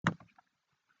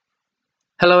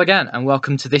Hello again, and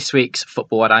welcome to this week's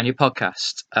Football at Annual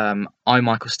podcast. I'm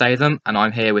Michael Statham, and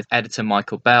I'm here with editor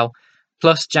Michael Bell,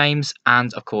 plus James,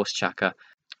 and of course Chaka.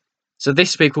 So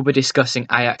this week we'll be discussing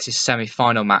Ajax's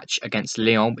semi-final match against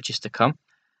Lyon, which is to come,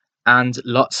 and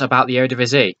lots about the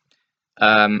Eredivisie,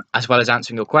 as well as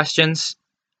answering your questions.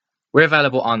 We're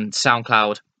available on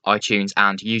SoundCloud, iTunes,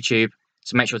 and YouTube,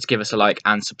 so make sure to give us a like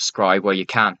and subscribe where you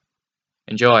can.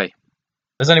 Enjoy.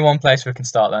 There's only one place we can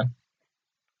start then.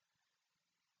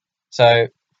 So,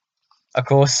 of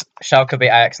course, Schalke beat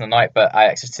Ajax in the night, but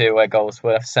Ajax's two away goals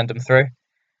will have to send them through.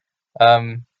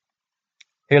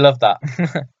 Who loved that?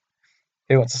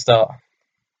 Who wants to start?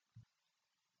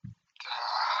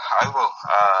 I will.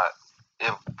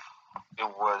 It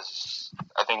was.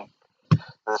 I think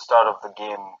the start of the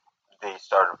game they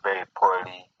started very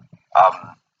poorly.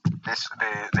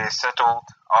 They settled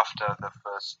after the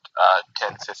first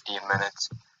 10-15 minutes,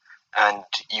 and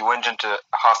you went into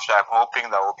halftime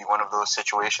hoping that would be one of those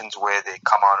situations where they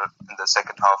come out in the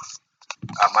second half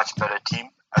a much better team,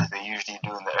 as they usually do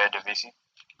in the Eredivisie.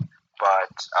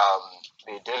 But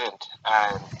they didn't,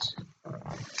 and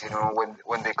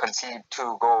when they concede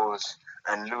 2 goals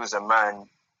and lose a man,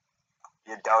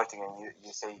 you're doubting, and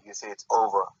you say it's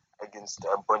over against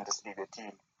a Bundesliga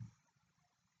team.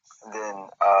 And then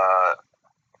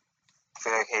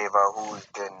Verheven, who's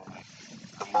been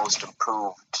the most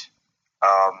improved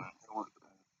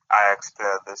Ajax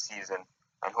player this season,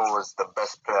 and who was the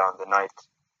best player on the night,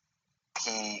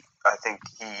 I think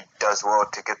he does well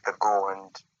to get the goal,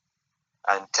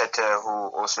 and Tete,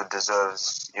 who also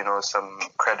deserves some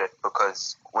credit,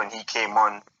 because when he came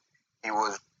on, he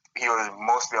was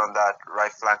mostly on that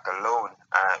right flank alone,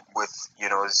 with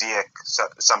Ziyech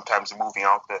sometimes moving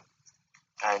out there,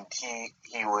 and he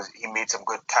made some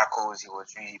good tackles. He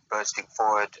was really bursting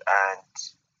forward,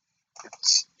 and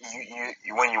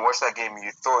you when you watch that game,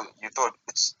 you thought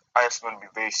it's Ajax going to be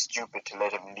very stupid to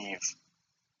let him leave,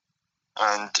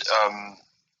 and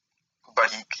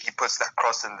but he puts that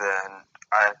cross in there, and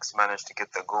Ajax managed to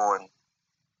get the goal. And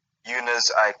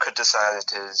Younes, I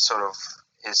criticized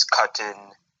his cut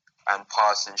in and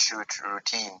pass and shoot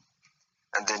routine,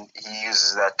 and then he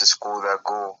uses that to score that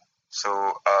goal.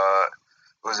 So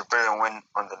it was a brilliant win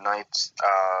on the night.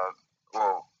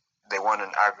 They won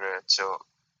in aggregate, so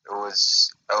it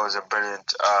was a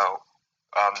brilliant.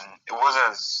 It wasn't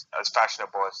as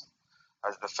fashionable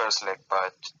as the first leg,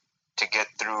 but to get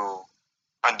through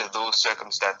under those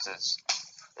circumstances,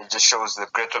 it just shows the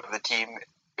grit of the team.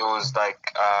 It was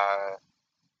like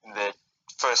the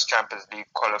first Champions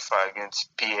League qualifier against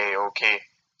PAOK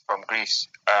from Greece,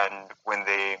 and when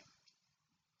they're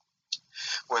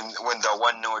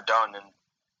 1-0 down, and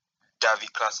Davy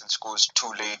Klaassen scores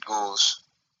 2 late goals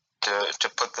to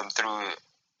put them through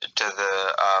to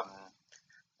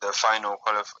the final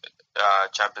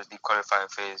Champions League qualifying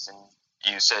phase, and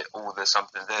you said, "Oh, there's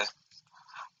something there."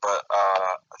 But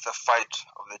the fight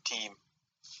of the team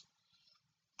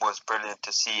was brilliant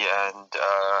to see, and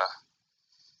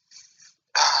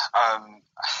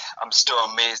I'm still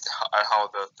amazed at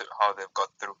how they've got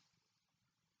through.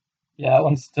 Yeah, I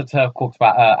wanted to talk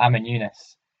about Amin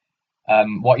Younes.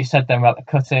 What you said then about the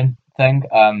cutting thing.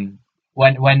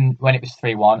 When it was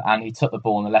 3-1 and he took the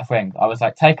ball in the left wing, I was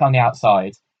like, take it on the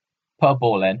outside, put a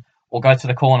ball in, or go to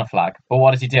the corner flag. But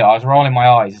what does he do? I was rolling my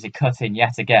eyes as he cut in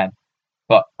yet again.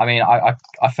 But I mean, I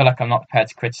feel like I'm not prepared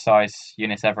to criticise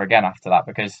Younes ever again after that,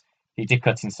 because he did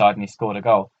cut inside and he scored a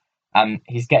goal. And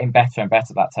he's getting better and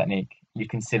better at that technique. You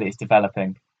can see that he's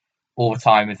developing all the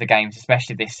time with the games,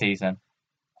 especially this season.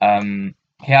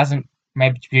 He hasn't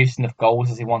maybe produced enough goals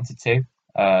as he wanted to,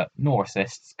 nor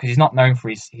assists, because he's not known for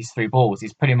his through balls.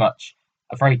 He's pretty much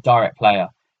a very direct player.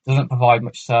 Doesn't provide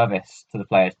much service to the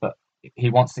players, but he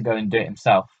wants to go and do it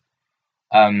himself.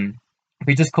 But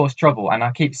he does cause trouble, and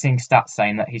I keep seeing stats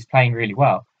saying that he's playing really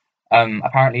well.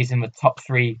 Apparently, he's in the top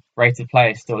 3 rated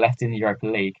players still left in the Europa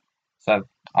League. So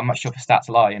I'm not sure if the stats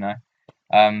lie.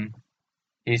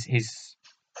 He's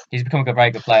become a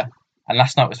very good player, and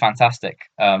last night was fantastic.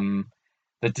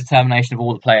 The determination of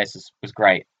all the players was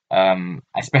great,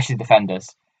 especially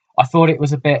defenders. I thought it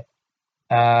was a bit,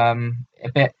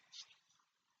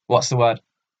 what's the word?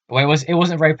 Well, it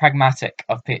wasn't very pragmatic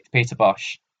of Peter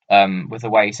Bosz, with the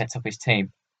way he set up his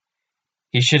team.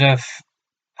 He should have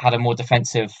had a more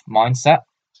defensive mindset,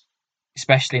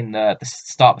 especially in the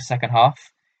start of the second half.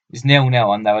 It was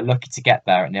 0-0, and they were lucky to get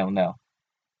there at 0-0.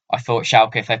 I thought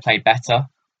Schalke, if they played better,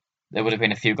 there would have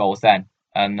been a few goals then.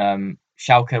 And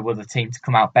Schalke were the team to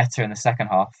come out better in the second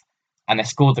half, and they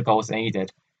scored the goals they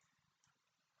needed.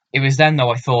 It was then, though,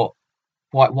 I thought,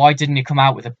 why didn't he come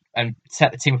out and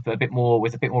set the team up with a bit more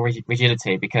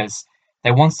rigidity? Because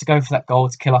They wanted to go for that goal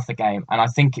to kill off the game, and I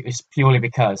think it was purely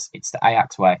because it's the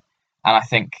Ajax way. And I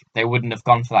think they wouldn't have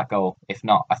gone for that goal if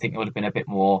not. I think it would have been a bit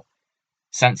more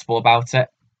sensible about it.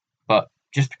 But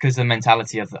just because of the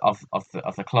mentality of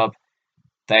the club,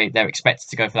 they're expected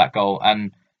to go for that goal,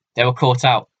 and they were caught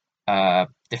out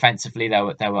defensively. They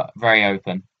were very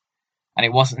open, and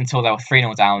it wasn't until they were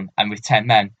 3-0 down and with 10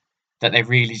 men that they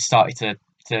really started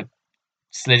to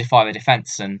solidify the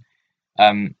defence and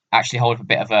actually hold up a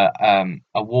bit of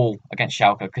a wall against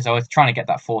Schalke, because I was trying to get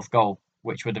that fourth goal,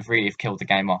 which would have really killed the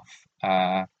game off.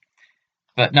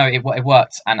 But no, it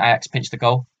worked, and Ajax pinched the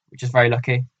goal, which is very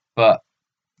lucky. But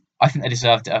I think they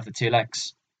deserved it over 2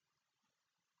 legs.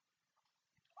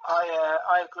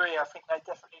 I agree. I think they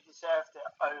definitely deserved it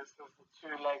over the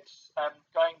 2 legs.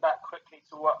 Going back quickly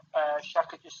to what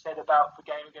Shaka just said about the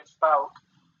game against Falk,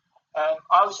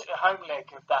 I was at the home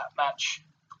leg of that match.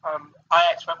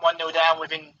 Ajax went 1-0 down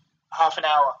within half an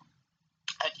hour,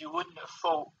 and you wouldn't have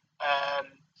thought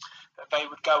that they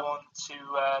would go on to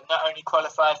not only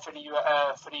qualify for the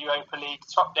Europa League,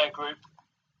 top their group,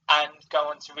 and go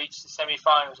on to reach the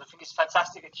semi-finals. I think it's a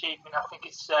fantastic achievement. I think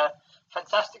it's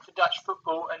fantastic for Dutch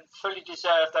football and fully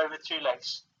deserved over 2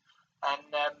 legs.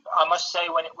 And I must say,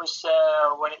 when it was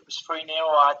 3-0,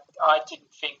 I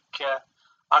didn't think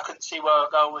I couldn't see where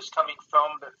a goal was coming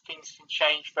from, but things can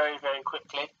change very, very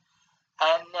quickly.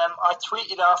 And I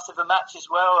tweeted after the match as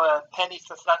well, a penny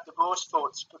for Frank de Boer's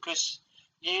thoughts, because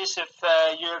years of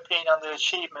European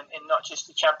underachievement in not just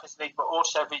the Champions League but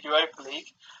also the Europa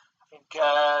League. I think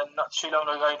not too long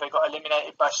ago they got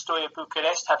eliminated by Steaua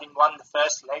Bucharest, having won the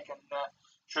first leg, and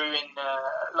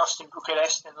lost in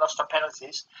Bucharest and lost on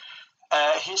penalties.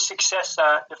 His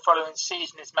successor the following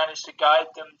season has managed to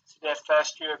guide them to their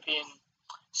first European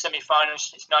semi-finals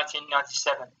since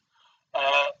 1997.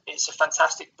 It's a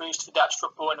fantastic boost for Dutch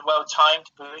football, and a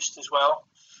well-timed boost as well.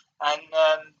 And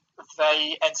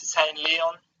they entertain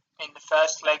Lyon in the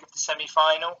first leg of the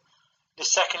semi-final. The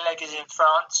second leg is in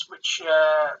France, which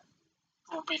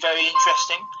will be very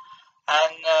interesting.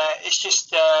 And it's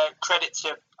just credit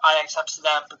to Ajax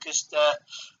Amsterdam, because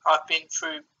I've been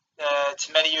through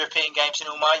to many European games in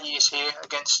all my years here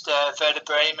against Werder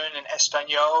Bremen and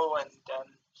Espanyol and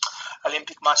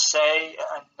Olympique Marseille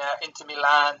and Inter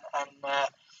Milan, and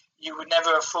you would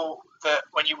never have thought that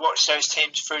when you watch those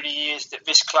teams through the years that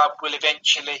this club will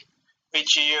eventually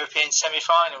reach a European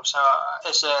semi-final. So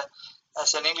as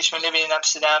an Englishman living in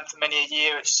Amsterdam for many a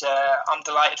year, I'm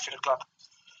delighted for the club.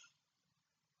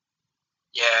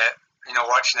 Yeah,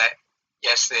 watching it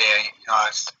yesterday, I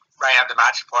was writing up the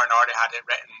match report and already had it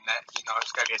written that it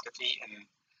was going to be a defeat, and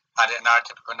had it another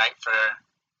typical night for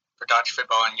Dutch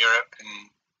football in Europe, and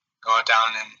go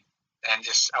down and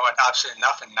just I went absolutely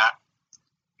nothing. That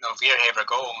Vierhaver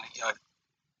goal,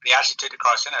 he actually took the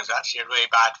cross in. It was actually a really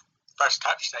bad first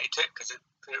touch that he took, because it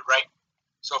put it right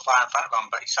so far in front of him,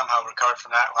 but he somehow recovered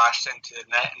from that, lashed into the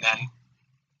net, and then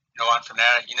on from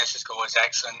there. Younes's goal was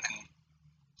excellent, and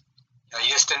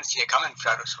you just didn't see it coming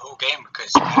throughout this whole game,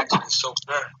 because Ajax was so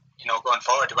sure going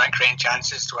forward. They weren't creating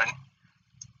chances, they weren't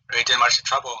really doing much of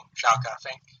trouble. Schalke, I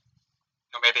think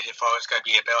maybe they thought it was going to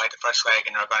be a bit like the first leg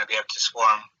and they were going to be able to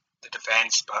swarm the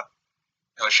defence, but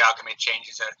Schalke made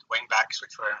changes at the wing backs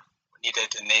which were needed,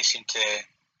 and they seemed to,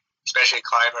 especially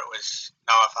Kluivert was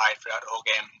nullified throughout the whole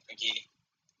game. I think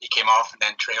he came off, and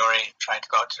then Traore tried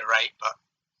to go out to the right, but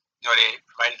they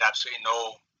provided absolutely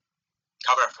no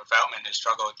cover for Veltman, who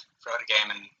struggled throughout the game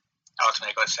and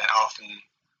ultimately got sent off, and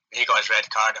he got his red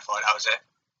card. I thought that was it.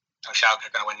 Schalke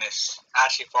are going to win this. I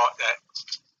actually thought that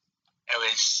it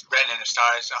was written in the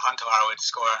stars that Huntelaar would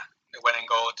score the winning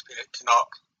goal to knock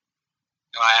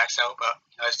Ajax out, but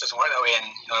this doesn't work that way, and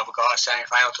we've got a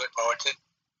semi-final to look forward to.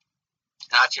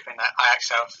 And I actually think that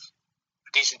Ajax have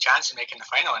a decent chance of making the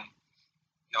final, and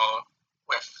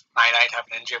with Man United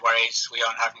having injury worries,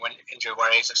 Lyon having injury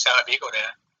worries, if Celta Vigo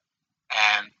there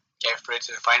get through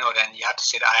to the final, then you have to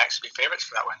say that Ajax will be favourites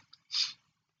for that win.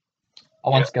 I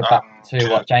want to go back to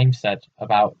what James said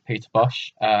about Peter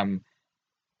Bosz,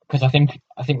 because I think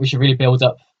we should really build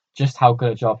up just how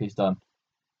good a job he's done.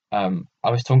 I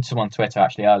was talking to him on Twitter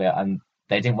actually earlier, and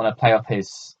they didn't want to play up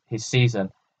his season,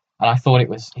 and I thought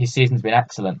his season's been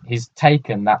excellent. He's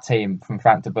taken that team from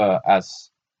Frank de Boer,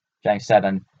 as James said,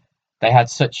 and they had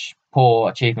such poor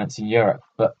achievements in Europe,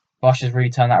 but Bosz has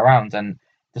really turned that around, and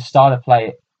the style of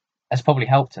play has probably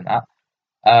helped in that.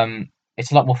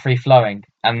 It's a lot more free-flowing,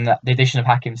 and the addition of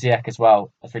Hakim Ziyech as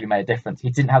well has really made a difference. He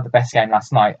didn't have the best game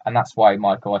last night, and that's why,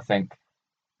 Michael, I think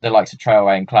the likes of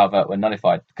Traore and Kluivert were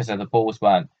nullified, because the balls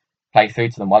weren't played through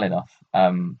to them well enough,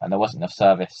 and there wasn't enough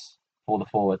service for the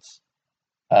forwards.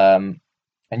 Bosz.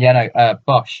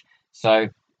 So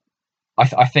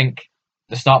I think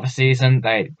the start of the season,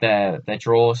 their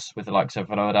draws with the likes of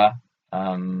Roda,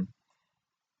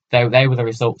 they were the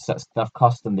results that have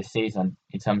cost them this season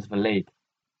in terms of the league.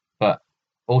 But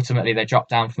ultimately, they dropped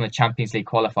down from the Champions League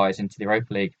qualifiers into the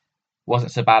Europa League.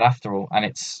 Wasn't so bad after all, and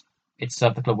it's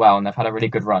served the club well, and they've had a really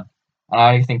good run. And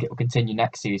I think it will continue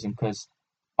next season because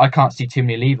I can't see too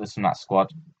many leavers from that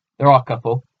squad. There are a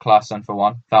couple, Klaassen for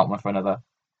one, Veltman for another.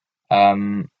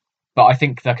 But I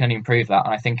think they can only improve that,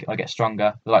 and I think it'll get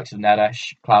stronger. The likes of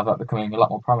Neres, Klaver becoming a lot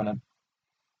more prominent.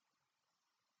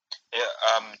 Yeah,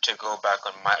 to go back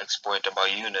on Mike's point about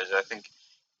Younes, I think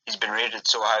he's been rated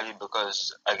so highly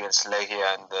because against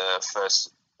Legia in the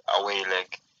first away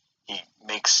leg, he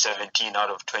makes 17 out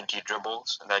of 20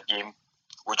 dribbles in that game,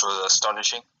 which was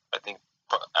astonishing. I think,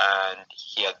 and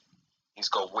he's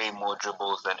got way more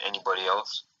dribbles than anybody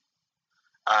else.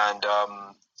 And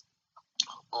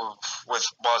with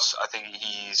Boss, I think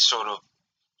he's sort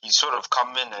of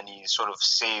come in and he's sort of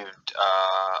saved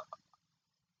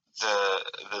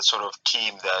the sort of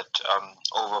team that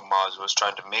Overmars was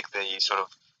trying to make. That he sort of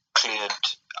cleared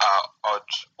out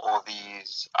all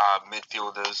these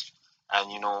midfielders, and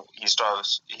he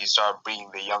started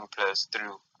bringing the young players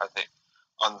through. I think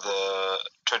on the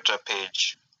Twitter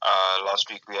page last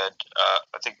week we had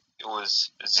I think it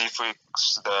was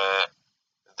Zifrix,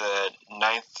 the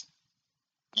ninth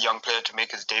young player to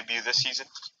make his debut this season,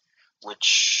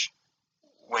 which,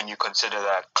 when you consider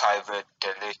that Kluivert, De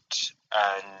Ligt,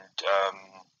 and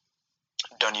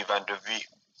Donny van der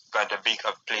Beek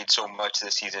have played so much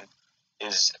this season,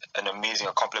 is an amazing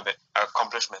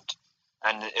accomplishment.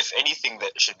 And if anything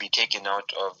that should be taken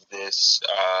out of this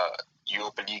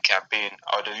Europa League campaign,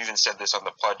 I would have even said this on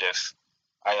the pod if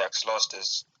Ajax lost,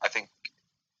 is I think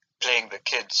playing the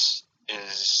kids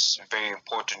is very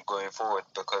important going forward,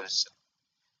 because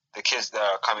the kids that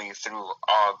are coming through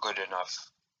are good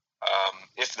enough.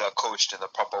 If they're coached in the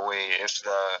proper way, if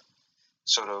they're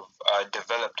sort of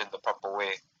developed in the proper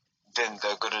way, then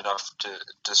they're good enough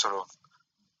to sort of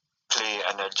play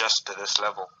and adjust to this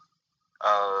level.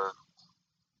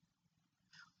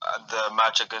 The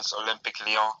match against Olympique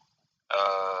Lyon,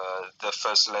 the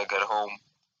first leg at home,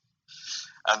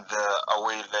 and the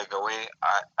away leg away,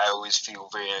 I always feel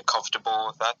very uncomfortable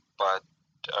with that. But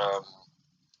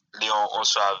Lyon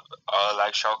also have,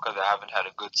 like Schalke, they haven't had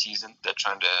a good season. They're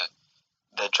trying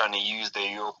to use the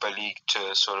Europa League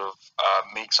to sort of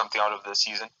make something out of the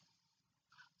season.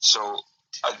 So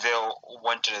they'll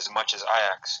want it as much as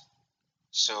Ajax.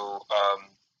 So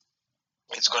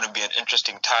it's going to be an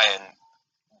interesting tie, and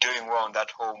doing well in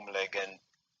that home leg and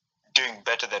doing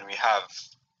better than we have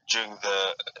during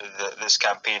this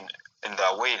campaign in the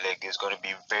away leg is going to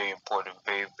be very important,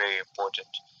 very, very important.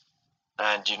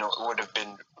 And, it would have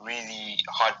been really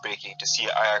heartbreaking to see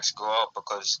Ajax go out,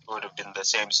 because it would have been the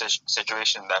same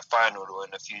situation that Feyenoord were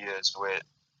in a few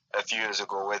years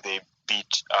ago, where they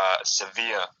beat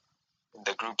Sevilla in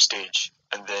the group stage,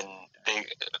 and then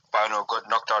Feyenoord got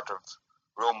knocked out of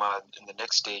Roma in the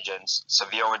next stage, and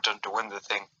Sevilla went on to win the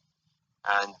thing,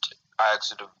 and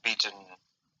Ajax would have beaten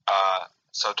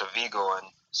Celta Vigo, and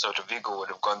Celta Vigo would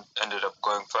have ended up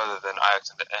going further than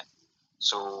Ajax in the end.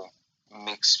 So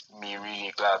makes me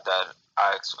really glad that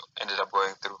Ajax ended up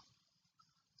going through.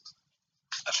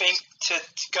 I think to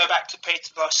go back to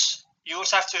Peter Bosz, you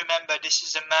also have to remember this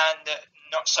is a man that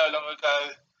not so long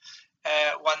ago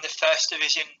won the first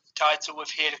division title with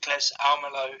Heracles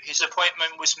Almelo. His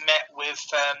appointment was met with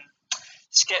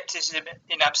skepticism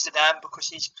in Amsterdam because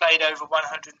he's played over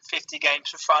 150 games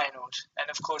for Feyenoord, and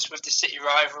of course with the City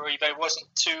rivalry, they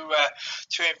wasn't too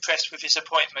impressed with his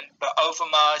appointment. But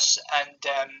Overmars and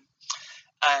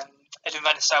Edwin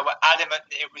van der Sar were adamant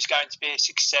that it was going to be a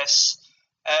success.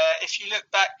 If you look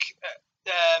back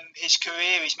at his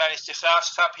career, he's managed the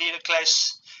Graafschap Cup,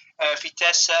 Heracles,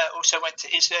 Vitesse, also went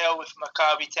to Israel with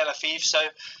Maccabi Tel Aviv. So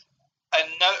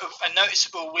a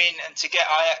noticeable win, and to get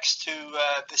Ajax to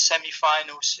the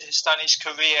semi-finals has done his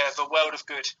career the world of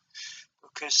good,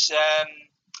 because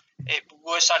it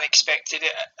was unexpected.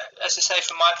 As I say,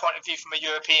 from my point of view, from a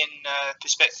European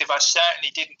perspective, I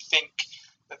certainly didn't think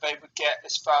that they would get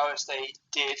as far as they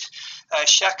did.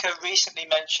 Shaka recently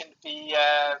mentioned the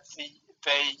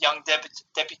young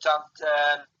debutant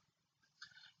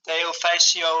Dale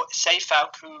Facio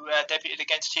Seifalk, who debuted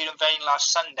against Heerenveen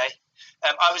last Sunday.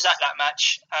 I was at that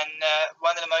match, and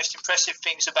one of the most impressive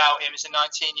things about him as a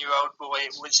 19-year-old boy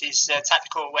was his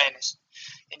tactical awareness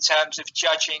in terms of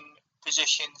judging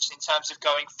positions, in terms of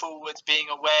going forward, being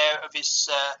aware of his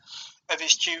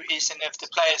duties and of the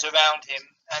players around him.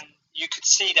 And you could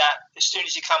see that as soon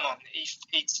as he come on, he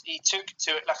took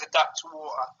to it like a duck to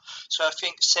water. So I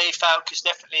think Say Falk is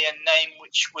definitely a name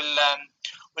which will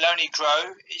only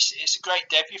grow. It's a great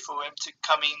debut for him to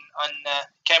come in and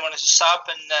came on as a sub,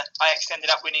 and Ajax ended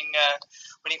up winning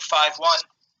 5-1.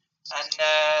 And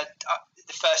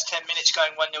the first 10 minutes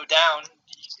going 1-0 down,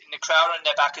 in the crowd on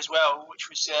their back as well, which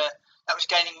was that was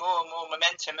gaining more and more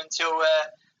momentum until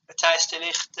Matthijs de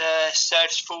Ligt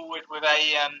surged forward with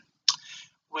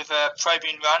a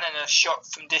probing run and a shot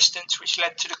from distance, which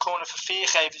led to the corner for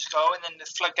Viergever's goal, and then the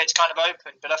floodgates kind of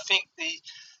opened. But I think the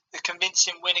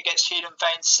convincing win against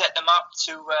Heerenveen set them up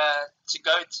to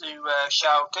go to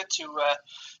Schalke to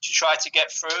try to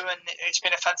get through, and it's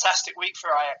been a fantastic week for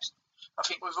Ajax. I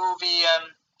think with all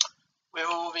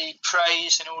the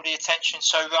praise and all the attention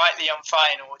so rightly on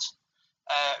Feyenoord,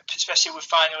 especially with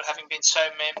Feyenoord having been so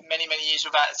many years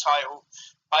without a title,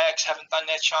 Ajax haven't done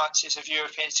their chances of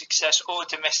European success or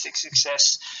domestic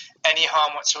success any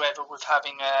harm whatsoever with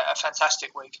having a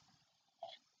fantastic week.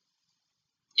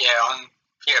 Yeah, on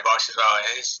Peter Bosz as well,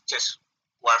 it's just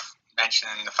worth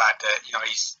mentioning the fact that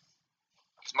he's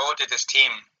molded this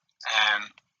team.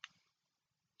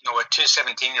 With two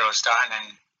 17-year-olds starting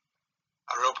in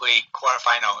a Europa League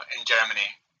quarterfinal in Germany,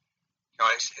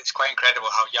 it's quite incredible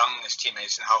how young this team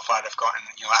is and how far they've gotten.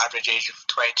 Average age of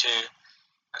 22.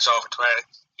 I saw over Twitter,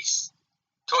 he's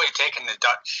totally taken the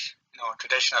Dutch,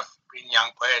 tradition of breeding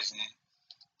young players, and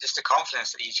just the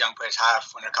confidence that these young players have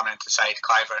when they're coming into the side,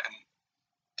 Kluivert and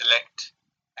De Ligt.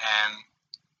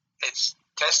 It's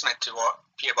testament to what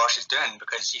Peter Bosz is doing,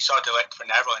 because you saw De Ligt for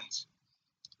Netherlands.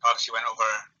 Obviously went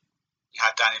over, he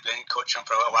had Danny Blind coach him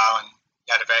for a little while, and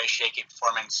he had a very shaky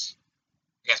performance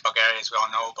against Bulgaria, as we all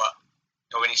know. But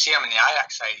when you see him in the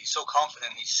Ajax side, he's so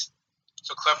confident, he's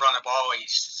so clever on the ball,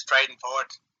 he's striding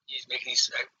forward, he's making these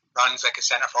runs like a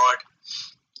centre forward.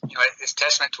 It's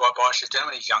testament to what Bosz is doing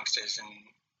with these youngsters, and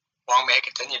long may it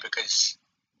continue, because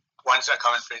ones that are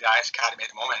coming through the Ajax Academy at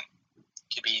the moment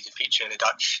could be the future of the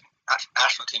Dutch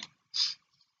national team.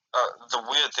 The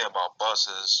weird thing about Bosz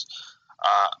is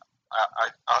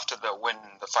after the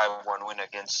 5-1 win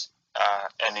against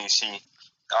NEC,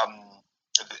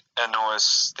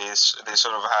 NOS, they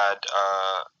sort of had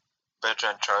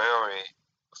Bertrand Traore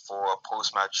for a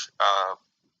post-match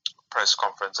press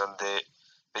conference, and they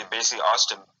basically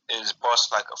asked him, is Bosz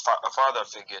like a father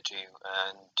figure to you?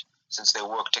 And since they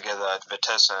worked together at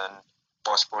Vitesse, and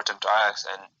Bosz brought him to Ajax,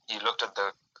 and he looked at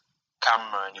the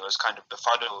camera and he was kind of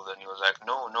befuddled, and he was like,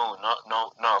 no, not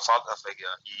a father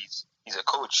figure. He's a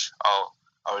coach.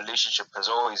 Our relationship has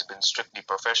always been strictly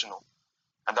professional.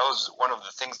 And that was one of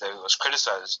the things that he was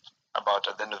criticized about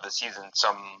at the end of the season.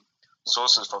 Some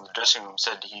sources from the dressing room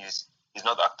said he's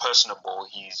not that personable.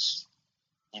 He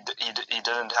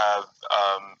doesn't have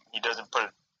he doesn't put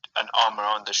an arm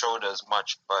around the shoulder as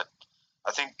much. But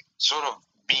I think sort of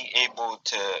being able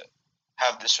to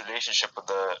have this relationship with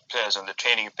the players on the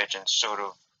training pitch and sort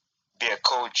of be a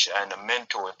coach and a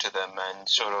mentor to them, and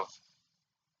sort of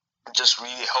just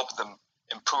really help them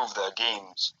improve their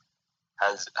games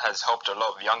has helped a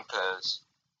lot of young players.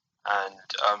 And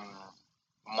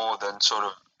more than sort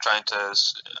of trying to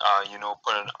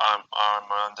put an arm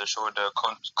around their shoulder,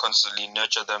 constantly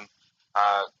nurture them,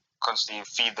 constantly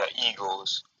feed their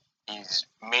egos, he's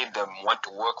made them want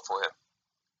to work for him.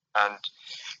 And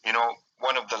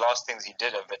one of the last things he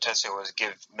did at Vitesse was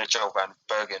give Mitchell van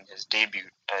Bergen his debut,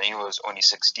 and he was only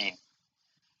 16.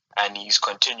 And he's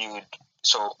continued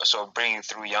so bringing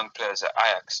through young players at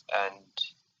Ajax. And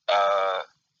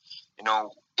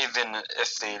even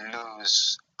if they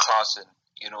lose Klaassen,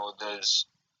 there's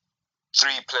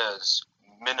 3 players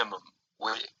minimum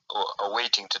are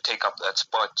waiting to take up that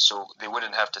spot, so they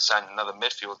wouldn't have to sign another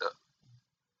midfielder.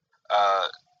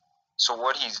 So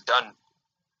what he's done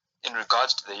in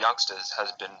regards to the youngsters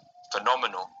has been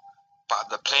phenomenal. But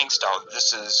the playing style,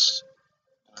 this is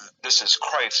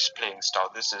Cruyff's playing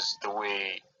style. This is the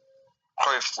way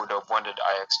Cruyff would have wanted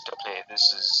Ajax to play.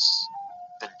 This is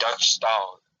the Dutch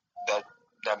style that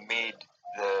made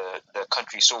the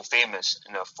country so famous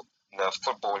in the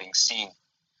footballing scene.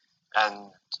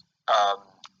 And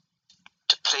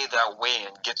to play that way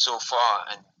and get so far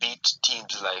and beat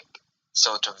teams like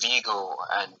Celta Vigo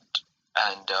and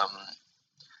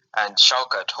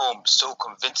Schalke at home so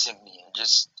convincingly, and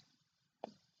just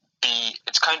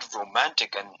it's kind of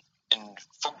romantic. And in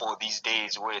football these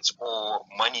days, where it's all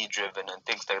money driven and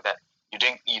things like that, you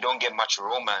don't get much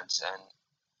romance. And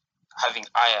having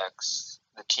Ajax,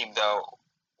 the team that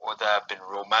have been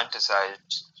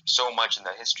romanticized so much in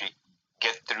their history,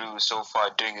 get through so far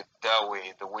doing it that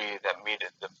way, the way that made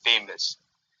it famous,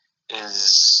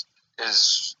 is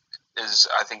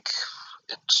I think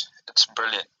it's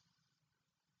brilliant.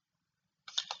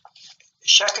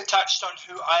 Shaka touched on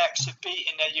who Ajax have beat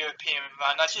in their European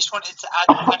run. I just wanted to add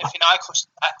Panathinaikos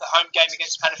at the home game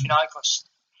against Panathinaikos,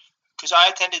 because I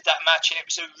attended that match and it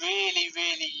was a really,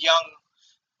 really young,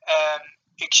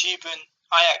 exuberant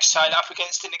Ajax side up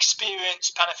against an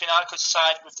experienced Panathinaikos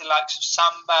side with the likes of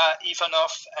Samba,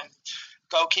 Ivanov, and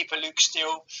goalkeeper Luke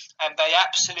Steele, and they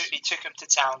absolutely took them to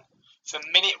town. From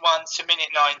minute 1 to minute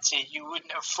 90, you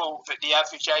wouldn't have thought that the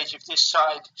average age of this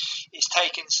side is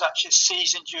taking such a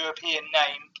seasoned European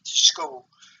name to school.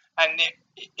 And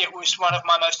it was one of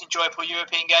my most enjoyable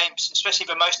European games, especially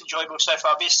the most enjoyable so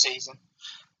far this season.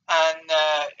 And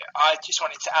I just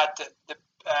wanted to add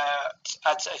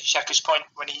to Shaka's point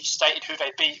when he stated who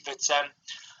they beat, that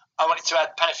I wanted to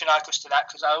add Panathinaikos to that,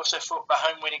 because I also thought the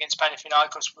home win against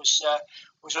Panathinaikos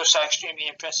was also extremely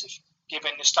impressive,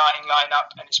 given the starting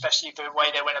lineup and especially the way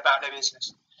they went about their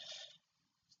business.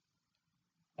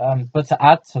 But to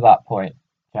add to that point,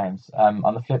 James,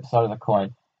 on the flip side of the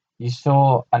coin, you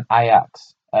saw an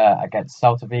Ajax against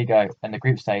Celta Vigo in the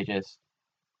group stages.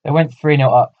 They went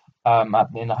 3-0 up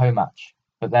in the home match,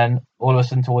 but then all of a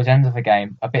sudden towards the end of the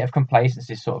game, a bit of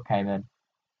complacency sort of came in,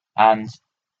 and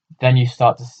then you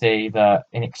start to see the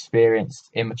inexperienced,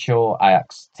 immature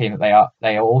Ajax team that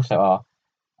they also are,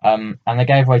 and they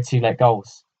gave away 2 late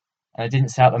goals, and they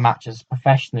didn't set out the match as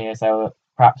professionally as they were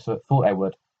perhaps thought they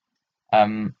would.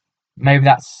 Maybe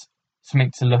that's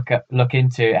something to look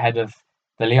into ahead of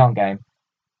the Lyon game,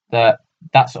 that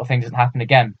sort of thing doesn't happen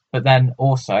again. But then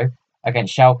also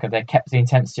against Schalke, they kept the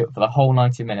intensity up for the whole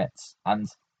 90 minutes, and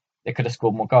they could have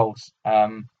scored more goals.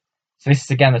 So this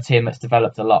is again a team that's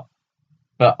developed a lot.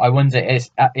 But I wonder,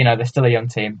 they're still a young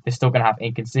team. They're still going to have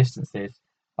inconsistencies.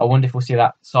 I wonder if we'll see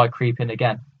that side creep in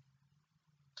again.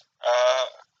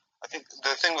 I think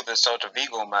the thing with the Celta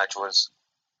Vigo match was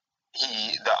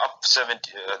the up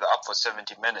for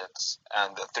 70 minutes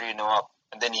and the 3-0 up,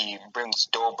 and then he brings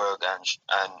Dolberg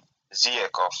and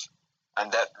Ziyech off,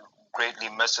 and that greatly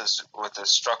messes with the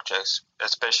structures,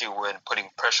 especially when putting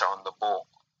pressure on the ball.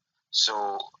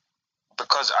 So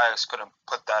because Ajax couldn't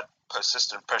put that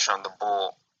persistent pressure on the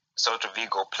ball, Celta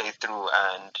Vigo played through,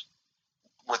 and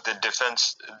with the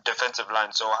defensive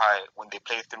line so high, when they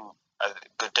play through,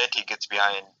 Gudetti gets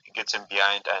him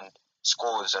behind and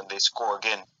scores, and they score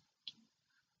again.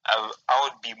 I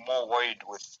would be more worried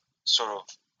with sort of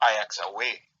Ajax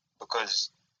away,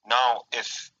 because now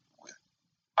if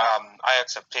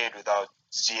Ajax have played without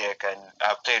Ziyech and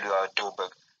played without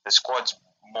Dolberg, the squad's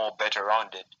more better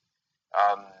rounded.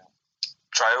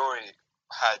 Traore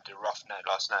had a rough night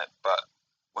last night, but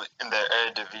in the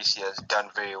Eredivisie has done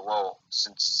very well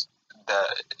since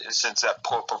that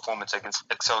poor performance against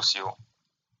Excelsior.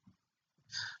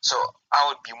 So I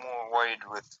would be more worried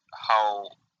with how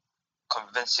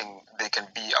convincing they can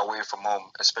be away from home,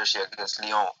 especially against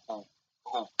Lyon,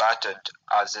 who battered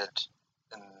AZ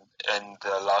in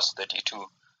the last 32.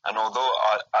 And although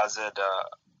AZ are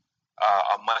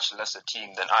a much lesser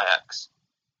team than Ajax,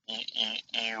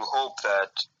 you hope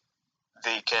that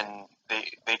they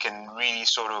can really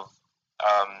sort of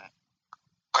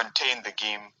contain the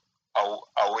game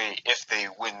away if they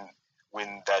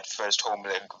win that first home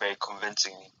leg very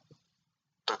convincingly.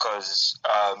 Because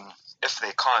if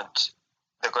they can't,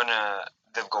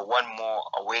 they've got one more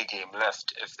away game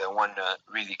left if they want to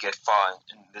really get far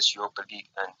in this Europa League,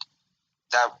 and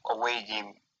that away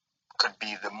game could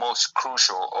be the most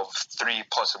crucial of 3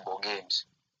 possible games.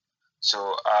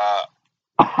 So I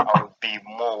would be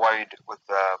more worried with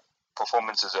the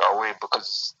performances away,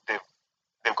 because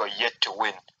they've got yet to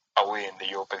win away in the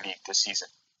Europa League this season.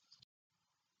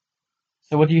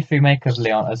 So what do you make of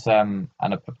Lyon as an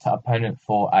opponent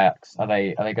for Ajax? Are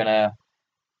they gonna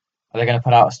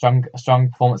put out a strong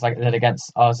performance like they did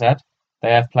against RZ?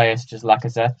 They have players such as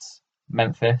Lacazette,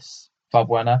 Memphis, Bob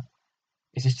Werner.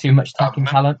 Is this too much attacking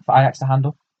talent for Ajax to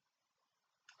handle?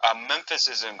 Memphis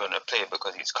isn't going to play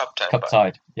because he's cup-tied.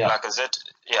 Cup-tied, yeah. Lacazette,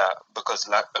 because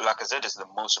Lacazette is the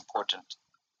most important.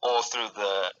 All through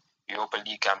the Europa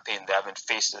League campaign, they haven't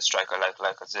faced a striker like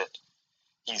Lacazette.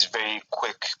 He's very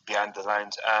quick behind the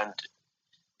lines, and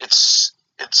it's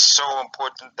so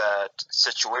important that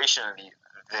situationally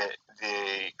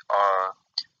they are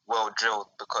well drilled,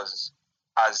 because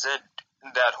AZ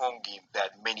in that home game they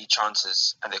had many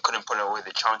chances and they couldn't put away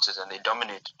the chances and they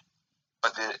dominated.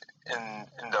 But in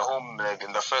the home leg,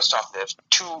 in the first half,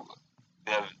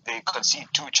 they concede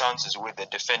 2 chances where the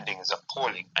defending is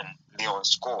appalling and Lyon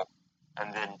score,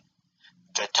 and then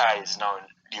the tie is now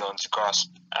in Lyon's grasp,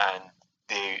 and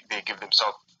they give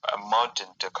themselves a mountain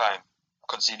to climb,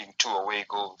 conceding 2 away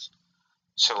goals.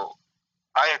 So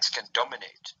Ajax can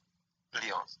dominate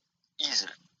Lyon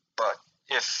easily, but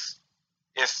if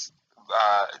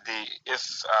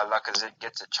Lacazette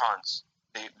gets a chance,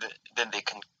 then they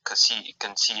can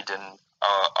concede an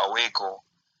away goal,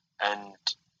 and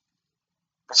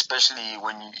especially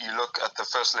when you look at the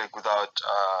first leg without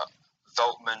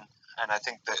Veltman, and I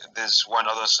think that there's one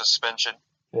other suspension.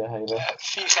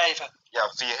 Viergever. Yeah,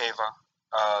 Viergever.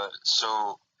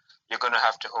 So you're going to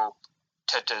have to hope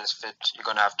Tete is fit. You're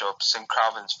going to have to hope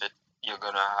Sint-Kraven's fit. You're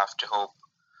going to have to hope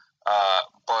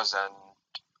Boz and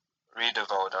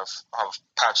Riedewald have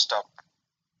patched up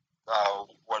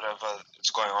whatever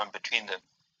is going on between them.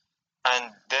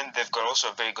 And then they've got also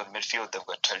a very good midfield. They've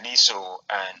got Tolisso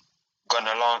and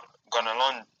Gonalon.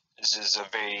 Gonalon is a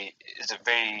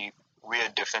very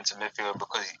weird defensive midfielder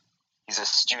because he's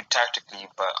astute tactically,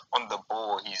 but on the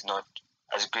ball he's not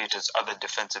as great as other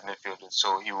defensive midfielders.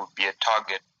 So he would be a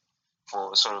target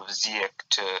for sort of Ziyech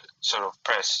to sort of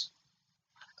press.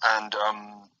 And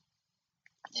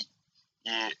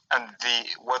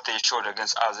what they showed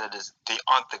against AZ is they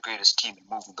aren't the greatest team in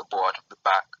moving the ball out of the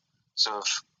back. So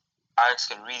if Ajax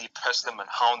can really press them and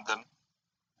hound them,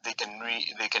 they can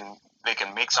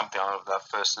make something out of that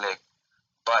first leg.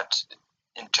 But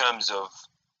in terms of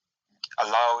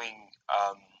allowing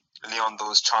Lyon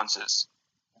those chances,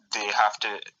 they have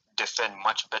to defend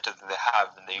much better than they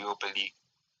have in the Europa League.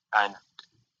 And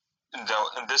in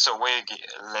this away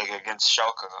leg against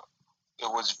Schalke, it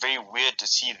was very weird to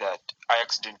see that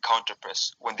Ajax didn't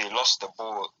counter-press. When they lost the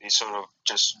ball, they sort of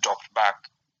just dropped back,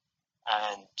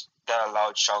 and that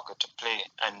allowed Schalke to play.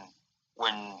 And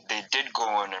when they did go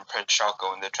on and press Schalke,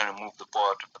 when they're trying to move the ball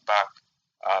out of the back,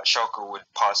 Schalke would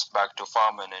pass back to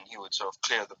Farman, and he would sort of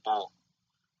clear the ball,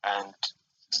 and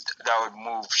that would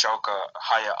move Schalke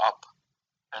higher up,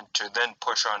 and to then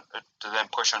push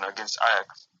on against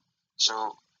Ajax.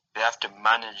 So they have to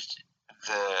manage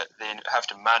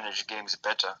games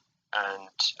better, and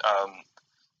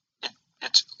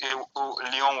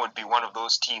Lyon would be one of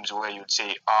those teams where you'd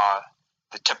say,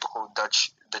 the typical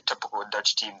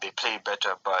Dutch team, they play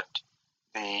better, but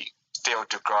they fail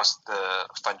to grasp the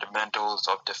fundamentals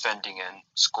of defending and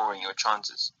scoring your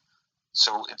chances.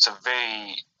 So it's a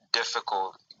very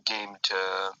difficult game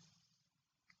to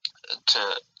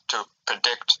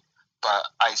predict, but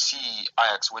I see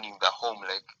Ajax winning the home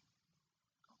leg.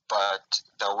 But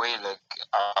the away leg,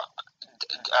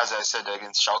 as I said,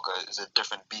 against Schalke is a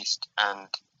different beast, and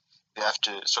they have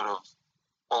to sort of,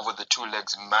 over the two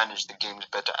legs, manage the games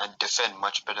better and defend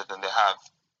much better than they have,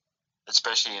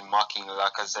 especially in marking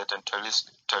Lacazette and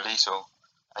Tolisso,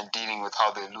 and dealing with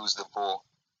how they lose the ball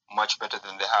much better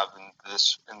than they have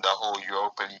in the whole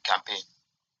Europa League campaign.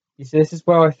 You see, this is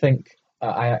where I think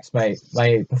Ajax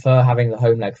may prefer having the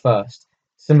home leg first,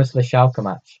 similar to the Schalke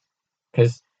match,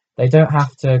 because they don't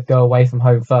have to go away from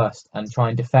home first and try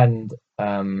and defend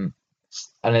an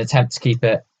attempt to keep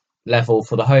it level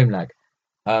for the home leg.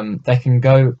 They can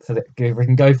go for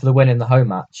the win in the home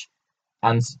match,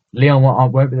 and Lyon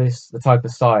won't be the type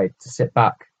of side to sit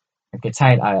back and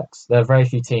contain Ajax. There are very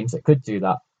few teams that could do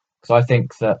that, because I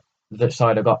think that the Dutch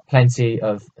side have got plenty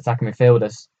of attacking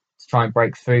midfielders to try and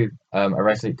break through a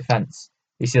resolute defence.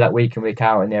 You see that week in, week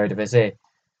out in the Eredivisie.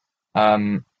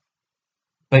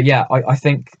 But yeah, I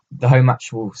think the home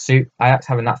match will suit Ajax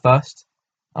having that first.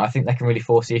 I think they can really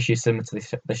force the issue similar to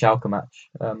the Schalke match.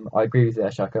 I agree with you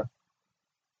there, Shaka.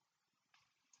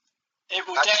 It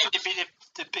will definitely be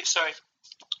the big. Sorry. I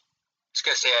was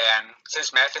going to say,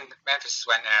 since Memphis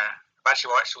went there, I've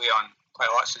actually watched Lyon quite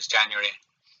a lot since January,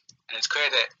 and it's clear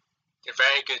that they're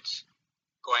very good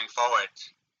going forward,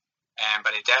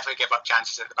 but they definitely give up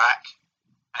chances at the back.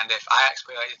 And if Ajax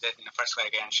play like they did in the first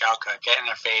leg against Schalke, get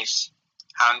in their face,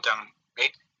 hound them,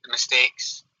 make the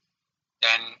mistakes,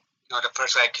 then the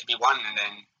first leg could be won, and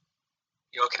then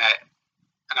you're looking at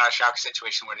another Schalke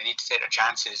situation where they need to take their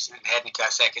chances and head into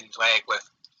that second leg with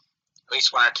at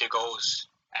least one or two goals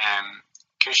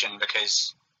cushion,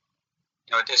 because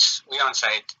this Lyon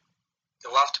side,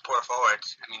 they love to pour forward.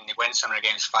 I mean, they win some of their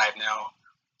games 5-0,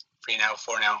 3-0,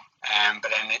 4-0, but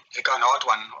then they got an odd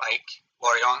one like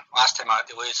Lorient last time out.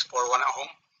 They lose 4-1 at home.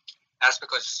 That's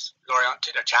because Lorient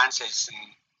took their chances,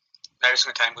 and every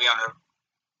single time Lyon are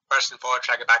bursting forward,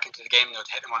 try to get back into the game, they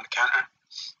would hit them on the counter.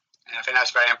 And I think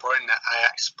that's very important that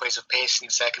Ajax plays with pace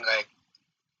in the second leg,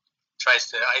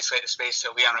 tries to isolate the space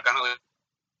that Lyon are going to leave,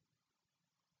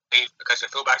 because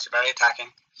the fullbacks are very attacking.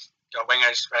 Your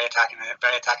wingers very attacking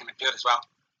midfield as well.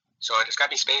 So there's got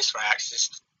to be space for Ajax.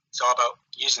 It's all about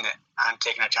using it and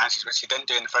taking their chances, which they didn't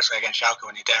do in the first leg against Schalke,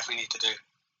 when they definitely need to do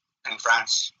in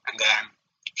France. And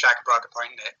Shaka brought the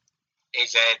point that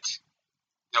AZ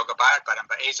got battered by them,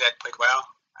 but AZ played well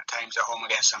at times at home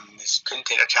against them. They couldn't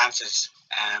take their chances.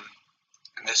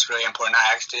 and it's really important that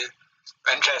Ajax do.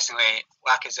 But interestingly,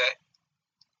 Lacazette,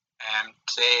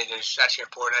 today there's actually a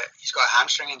report that he's got a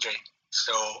hamstring injury,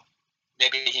 so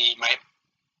maybe he might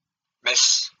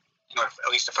miss,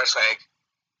 at least the first leg.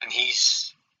 And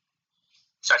he's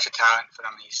such a talent for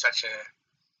them. He's such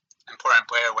an important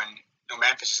player when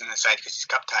Memphis is in the side because he's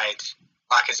cup tied.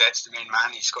 Lacazette's the main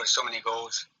man. He scores so many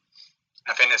goals.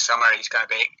 I think this summer he's going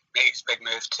to make his big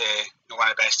move to one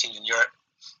of the best teams in Europe.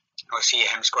 We'll see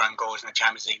him scoring goals in the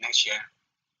Champions League next year.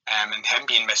 And him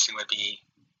being missing would be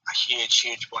a huge,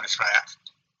 huge bonus for Ajax.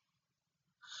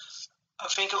 I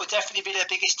think it will definitely be their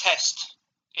biggest test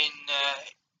in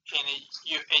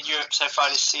Europe so far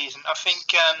this season. I think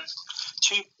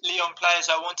two Lyon players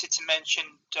I wanted to mention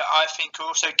that I think are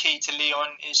also key to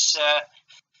Lyon is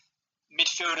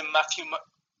midfielder Mathieu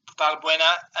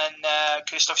Valbuena and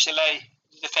Christophe Chalet,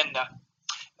 the defender.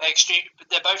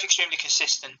 They're both extremely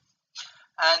consistent.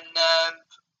 And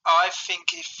I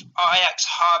think if Ajax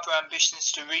harbour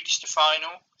ambitions to reach the final,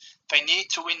 they need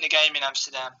to win the game in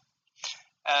Amsterdam.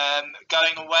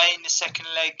 Going away in the second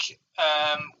leg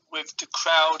with the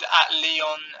crowd at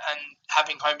Lyon and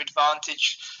having home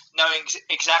advantage, knowing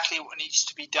exactly what needs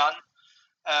to be done,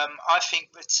 I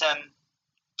think that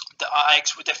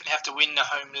Ajax will definitely have to win the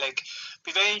home leg. It'll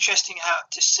be very interesting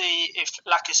to see if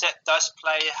Lacazette does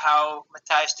play, how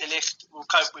Matthijs de Ligt will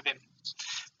cope with him.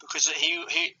 Because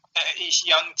he's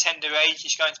young, tender age,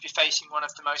 he's going to be facing one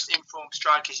of the most informed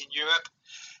strikers in Europe.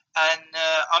 And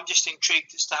I'm just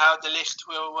intrigued as to how de Ligt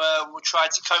will try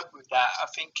to cope with that. I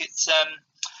think it's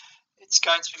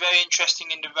going to be very interesting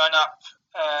in the run-up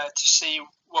to see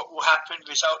what will happen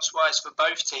results-wise for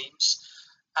both teams.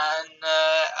 And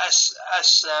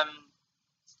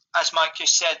as Mike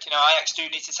just said, Ajax do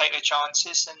need to take their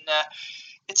chances, and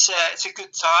it's a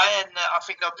good tie, and I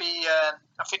think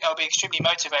they'll be extremely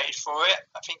motivated for it.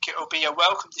 I think it will be a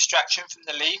welcome distraction from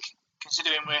the league,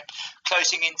 considering we're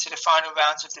closing into the final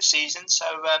rounds of the season. So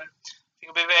I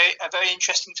think it'll be a very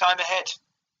interesting time ahead.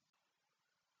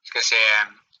 I was going to say,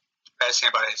 the best thing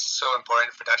about it is so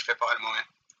important for Dutch football at the moment,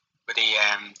 with the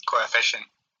coefficient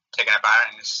taking a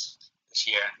battering this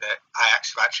year, that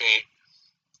Ajax have actually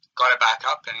got it back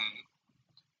up, and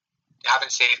they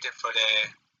haven't saved it for the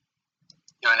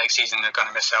next season. They're going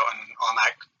to miss out on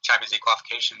automatic Champions League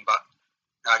qualification, but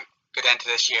a good end to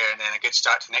this year and then a good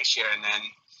start to next year, and then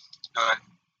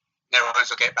Netherlands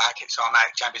will get back its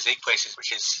automatic Champions League places,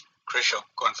 which is crucial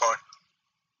going forward.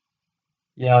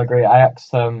 Yeah, I agree. Ajax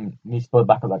needs to build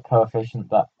back up that coefficient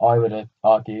that I would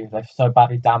argue they've so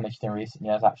badly damaged in recent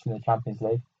years, actually, in the Champions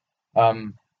League.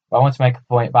 But I want to make a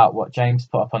point about what James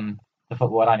put up on the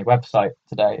Football Atlantic website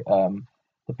today,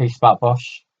 the piece about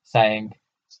Bosch, saying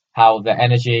how the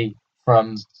energy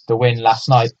from the win last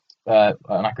night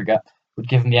on aggregate would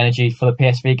give them the energy for the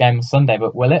PSV game on Sunday.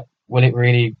 But will it? Will it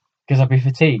really? Because I'll be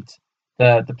fatigued.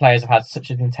 The players have had such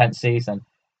an intense season,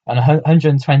 and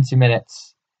 120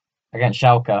 minutes against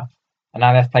Schalke, and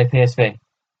now they have to play PSV.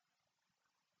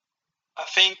 I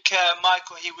think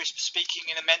Michael, he was speaking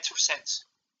in a mental sense.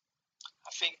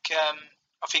 I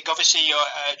think obviously you're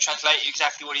translating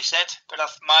exactly what he said, but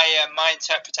my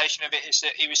interpretation of it is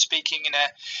that he was speaking in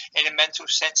a mental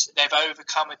sense that they've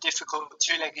overcome a difficult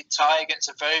two-legged tie against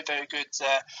a very, very good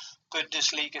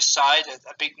Bundesliga side,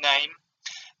 a big name,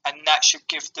 and that should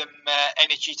give them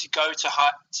energy to go to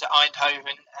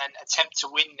Eindhoven and attempt to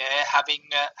win there,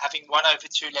 having won over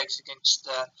 2 legs against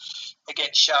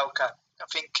Schalke. I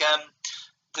think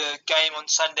the game on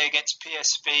Sunday against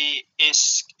PSV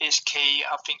is key.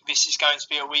 I think this is going to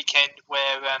be a weekend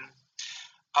where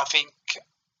I think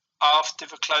after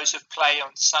the close of play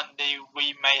on Sunday,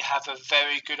 we may have a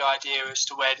very good idea as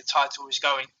to where the title is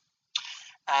going.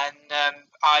 And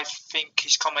I think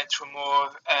his comments were more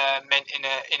meant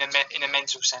in a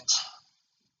mental sense.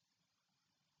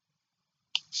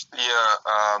 Yeah,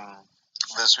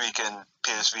 this weekend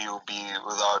PSV will be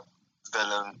without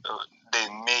Willem. They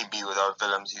may be without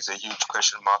Willems. He's a huge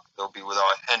question mark. They'll be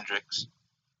without Hendricks,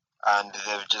 and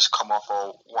they've just come off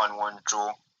a 1-1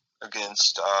 draw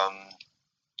against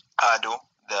ADO.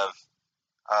 They have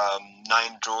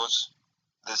 9 draws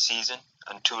this season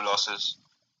and 2 losses.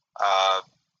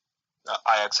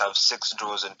 Ajax have 6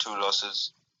 draws and 2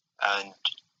 losses, and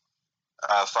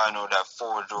Feyenoord have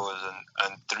 4 draws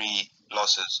and 3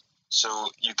 losses. So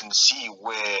you can see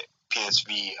where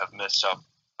PSV have messed up,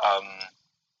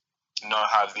 not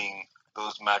having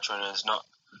those match winners.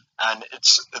 And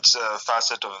it's a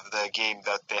facet of their game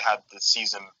that they had the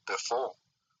season before,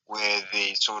 where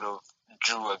they sort of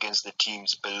drew against the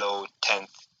teams below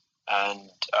 10th, and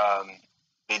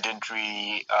they didn't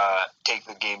really take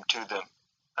the game to them,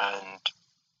 and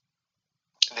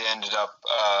they ended up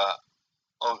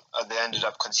they ended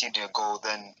up conceding a goal,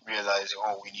 then realizing,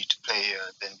 we need to play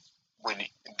here,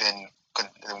 then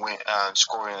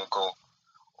scoring a goal.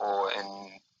 Or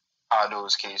in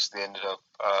Ardo's case, they ended up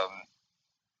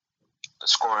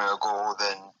scoring a goal,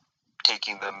 then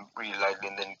taking them really lightly,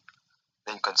 and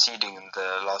then conceding in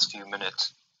the last few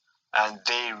minutes. And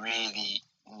they really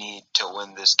need to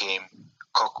win this game.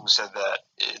 Koku said that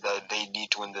they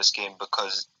need to win this game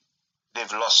because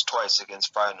they've lost twice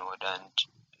against Feyenoord and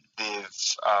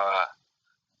they've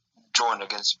drawn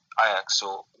against Ajax.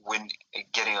 So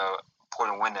getting a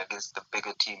important win against the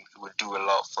bigger team would do a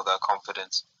lot for their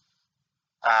confidence.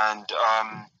 And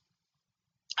I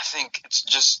think it's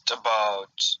just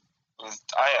about with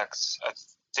Ajax. I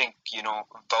think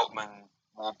Veltman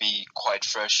will be quite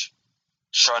fresh.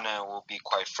 Schöne will be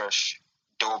quite fresh.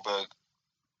 Dolberg,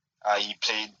 he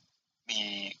played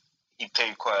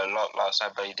quite a lot last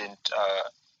night, but he didn't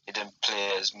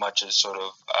play as much as sort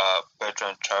of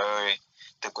Bertrand Traore.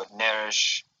 They've got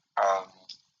Neres,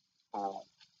 who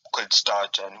could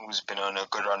start and who's been on a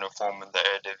good run of form in the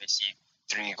Eredivisie,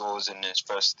 3 goals in his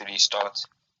first 3 starts.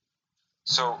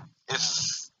 So if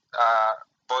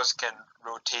Bosz can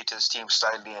rotate his team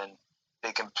slightly and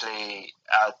they can play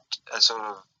at a sort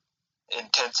of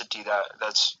intensity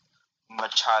that's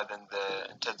much higher than the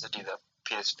intensity that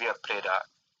PSV have played at,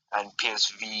 and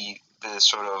PSV, the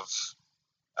sort of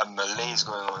a malaise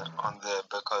going on there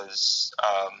because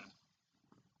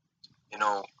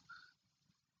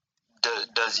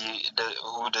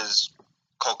who does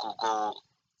Koku go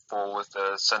for with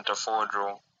the centre forward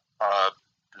role?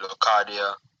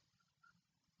 Locadia,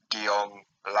 De Jong,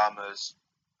 Lammers,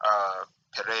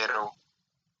 Pereiro,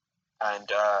 and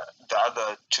the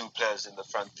other 2 players in the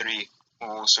front 3 who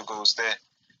also goes there.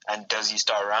 And does he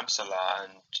start Ramselaar?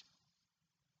 And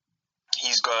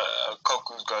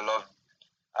Koku's got a lot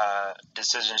of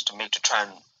decisions to make to try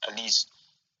and at least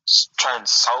try and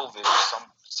salvage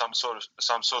some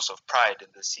source of pride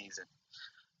in the season.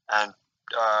 And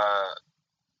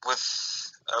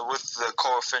with the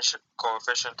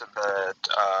coefficient that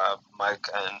Mike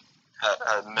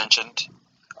had mentioned,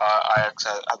 Ajax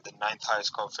had the 9th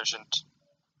highest coefficient,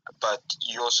 but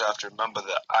you also have to remember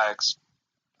that Ajax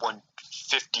won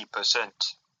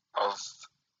 50% of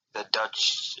the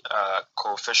Dutch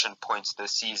coefficient points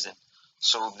this season.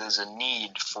 So there's a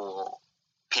need for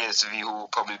PSV, who will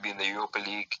probably be in the Europa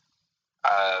League.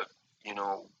 I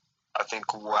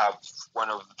think we'll have one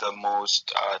of the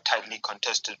most tightly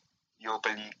contested Europa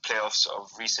League playoffs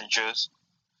of recent years.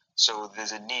 So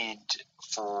there's a need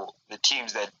for the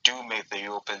teams that do make the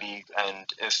Europa League, and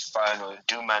if Feyenoord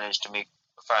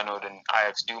and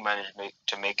Ajax do manage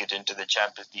to make it into the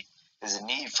Champions League, there's a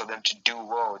need for them to do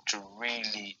well to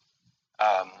really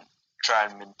try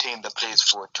and maintain the place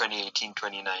for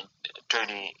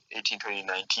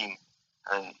 2018-2019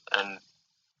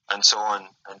 and so on,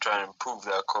 and try and improve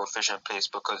their coefficient place,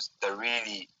 because they're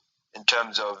really, in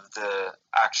terms of the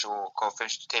actual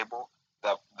coefficient table,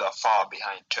 they're far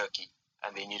behind Turkey,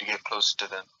 and they need to get closer to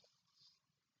them.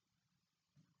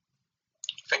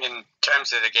 I think in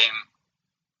terms of the game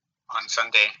on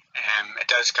Sunday, it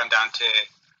does come down to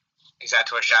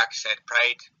exactly what Shaq said,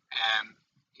 pride.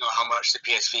 How much the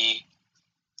PSV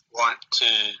want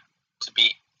to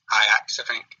beat Ajax. I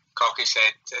think Koku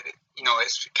said that,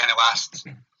 it's kind of last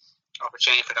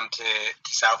opportunity for them to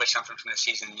salvage something from the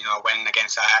season, a win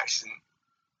against Ajax and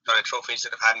the trophies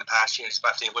that they've had in the past years.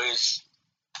 But if they lose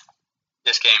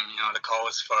this game, the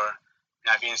calls for,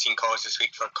 I've even seen calls this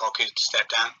week for Koku to step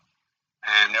down,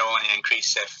 and they'll only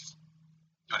increase if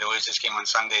they lose this game on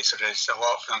Sunday. So there's a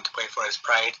lot for them to play for as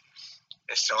pride.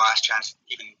 It's their last chance to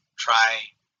even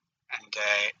try and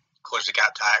close the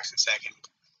gap to Ajax in second.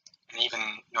 And even,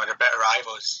 their better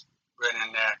rivals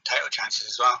ruining their title chances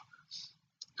as well.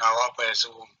 A lot of players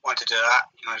will want to do that.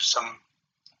 There's some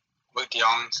Luuk de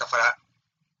Jong and stuff like that.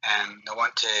 They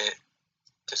want to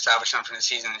salvage something from the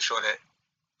season and show that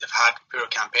they've had a poor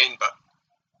campaign, but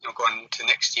going to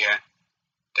next year,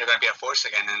 they're going to be a force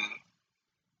again. And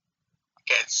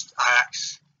against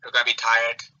Ajax, they're going to be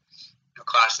tired.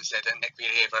 Klaassen said that Nick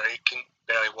Viergever, he can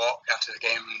barely walk after the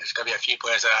game, and there's going to be a few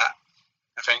players that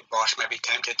I think Bosz might be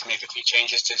tempted to make a few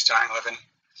changes to his starting 11.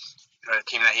 The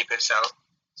team that he puts out,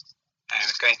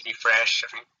 it's going to be fresh. I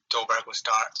think Dolberg will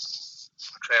start.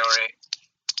 Traore,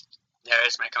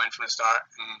 Neres might come in from the start,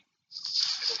 and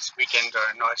if it's weekend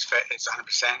or not as fit, it's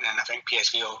 100%. And I think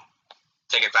PSV will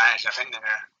take advantage. I think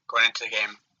they're going into the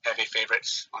game heavy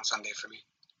favourites on Sunday for me.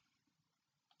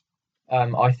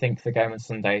 I think the game on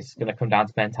Sunday is going to come down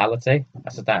to mentality. I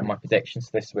said that in my predictions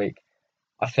this week.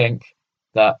 I think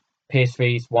that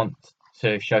PSV's want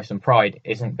to show some pride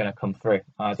isn't going to come through.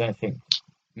 I don't think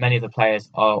many of the players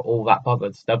are all that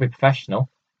bothered. They'll be professional,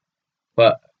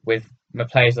 but with my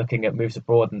players looking at moves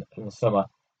abroad in the summer,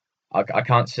 I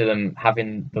can't see them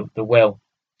having the will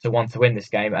to want to win this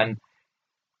game, and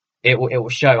it will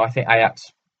show. I think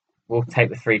Ajax will take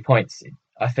the 3 points.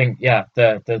 I think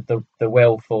the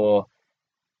will for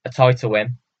a title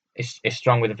win is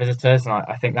strong with the visitors, and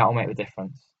I think that will make the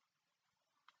difference.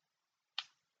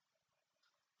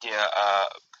 Yeah,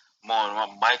 more on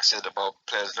what Mike said about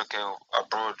players looking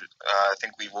abroad. I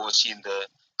think we've all seen the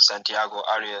Santiago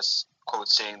Arias quote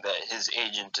saying that his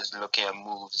agent is looking at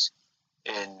moves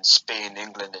in Spain,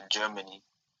 England, and Germany,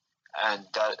 and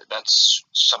that's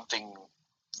something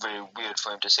very weird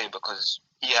for him to say because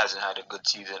he hasn't had a good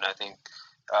season. I think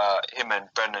him and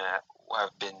Brennan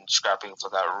have been scrapping for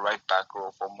that right back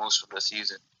role for most of the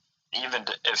season. Even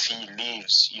if he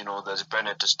leaves, there's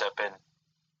Brennan to step in.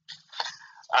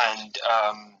 And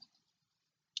I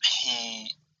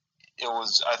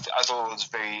thought it was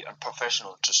very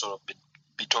unprofessional to sort of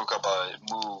be talking about a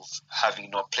move having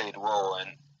not played well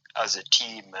and as a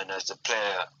team and as a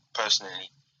player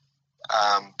personally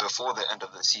before the end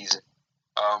of the season.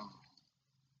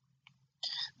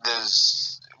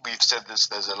 We've said this,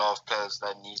 there's a lot of players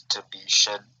that need to be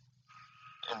shed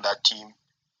in that team,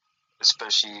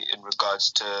 especially in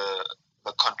regards to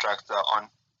the contract they're on,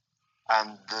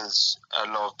 and there's a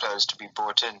lot of players to be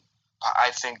brought in.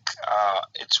 I think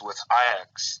it's with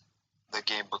Ajax, the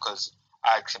game, because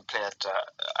Ajax can play at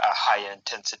a higher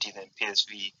intensity than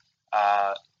PSV.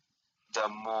 They're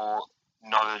more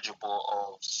knowledgeable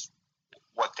of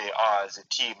what they are as a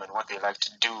team and what they like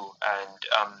to do, and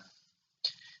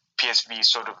PSV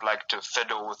sort of like to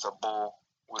fiddle with the ball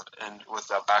with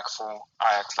their back four.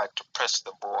 Ajax like to press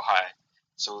the ball high,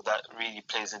 so that really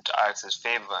plays into Ajax's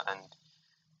favor, and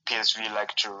PSV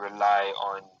like to rely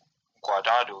on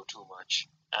Guardado too much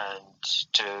and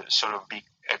to sort of be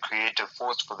a creative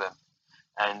force for them.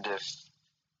 And if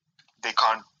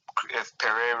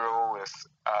Pereiro, if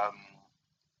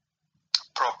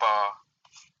Proper,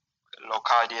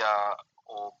 Locadia,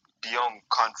 or De Jong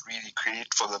can't really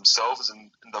create for themselves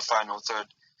in the final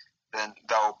third, then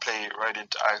that will play right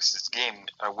into Ajax's game,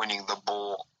 winning the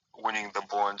ball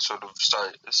and sort of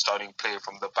starting play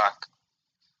from the back.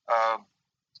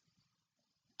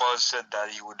 Buzz said that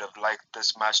he would have liked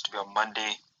this match to be on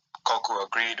Monday. Koku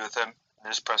agreed with him in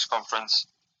his press conference,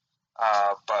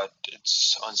 but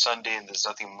it's on Sunday and there's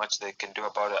nothing much they can do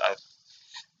about it.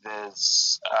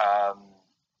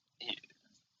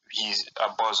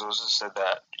 Buzz also said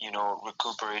that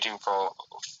recuperating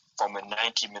from a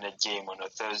 90-minute game on a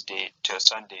Thursday to a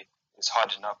Sunday is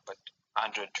hard enough, but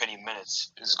 120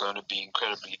 minutes is going to be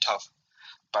incredibly tough.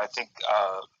 But I think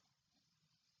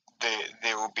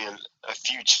there will be a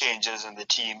few changes in the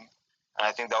team, and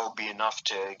I think that will be enough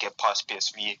to get past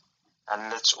PSV.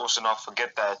 And let's also not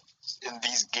forget that in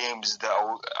these games, the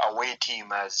away team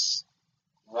has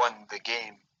won the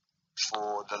game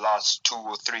for the last 2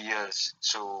 or 3 years.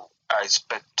 So I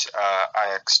expect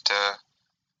Ajax to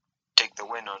take the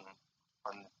win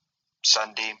on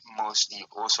Sunday, mostly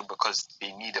also because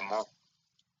they need it more.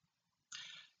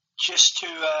 Just to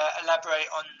elaborate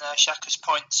on Shaka's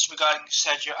points regarding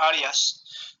Sergio Arias,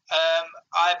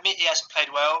 I admit he hasn't played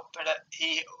well, but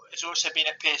he has also been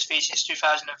at PSV since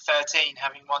 2013,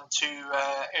 having won 2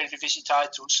 Eredivisie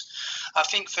titles. I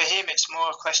think for him it's more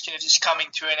a question of just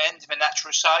coming to an end of a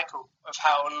natural cycle of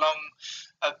how long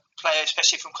a player,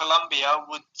 especially from Colombia,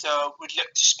 would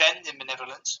look to spend in the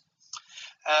Netherlands.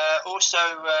 Also,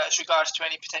 as regards to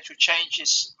any potential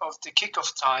changes of the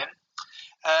kickoff time,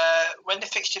 when the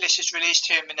fixture list is released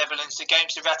here in the Netherlands, the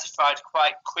games are ratified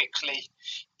quite quickly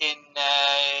in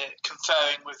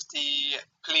conferring with the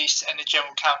police and the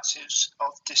general councils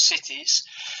of the cities.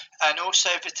 And also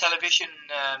the television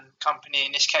company,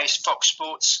 in this case Fox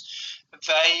Sports,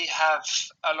 they have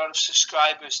a lot of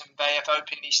subscribers, and they have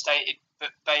openly stated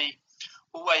that they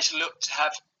always look to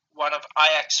have one of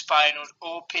Ajax, Feyenoord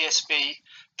or PSV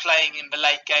playing in the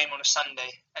late game on a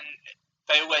Sunday. And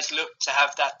they always look to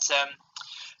have that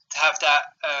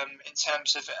in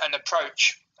terms of an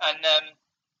approach. And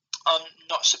I'm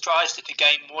not surprised that the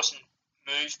game wasn't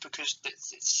moved, because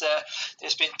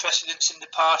there's been precedents in the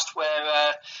past where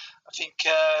I think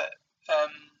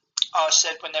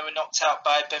said when they were knocked out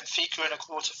by Benfica in a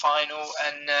quarter-final,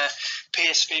 and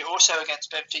PSV also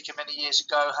against Benfica many years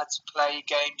ago had to play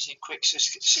games in quick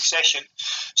succession.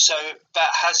 So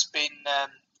that has been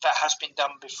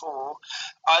done before.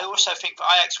 I also think that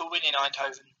Ajax will win in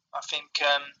Eindhoven. I think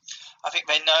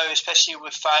they know, especially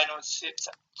with Feyenoord's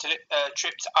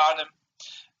trip to Arnhem,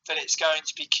 that it's going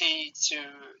to be key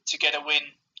to get a win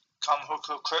come hook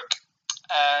or crook.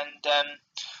 And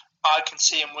I can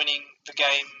see him winning the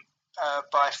game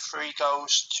by 3-1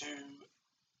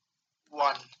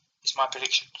 is my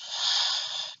prediction.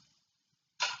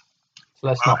 So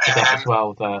let's not forget as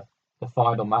well the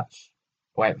final match,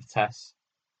 away at Vitesse.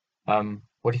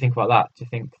 What do you think about that? Do you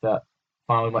think that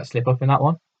Feyenoord might slip up in that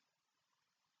one?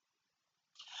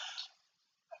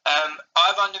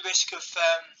 I run the risk of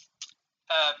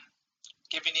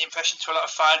giving the impression to a lot of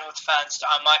Feyenoord fans that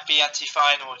I might be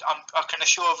anti-Feyenoord. I can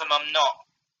assure them I'm not.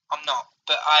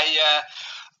 But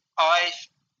I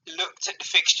looked at the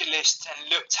fixture list and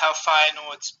looked how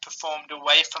Feyenoord performed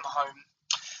away from home.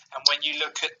 And when you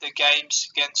look at the games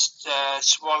against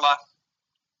Zwolle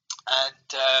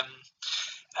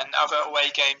and other away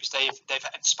games, they've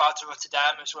had Sparta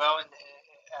Rotterdam as well, and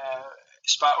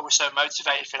Sparta was so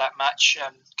motivated for that match,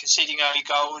 conceding early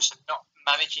goals and not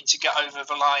managing to get over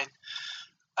the line.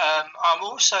 I'm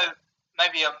also,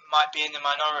 maybe I might be in the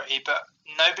minority, but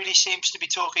nobody seems to be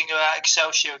talking about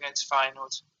Excelsior against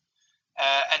Feyenoord,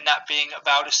 and that being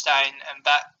Woudenstein and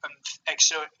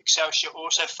Excelsior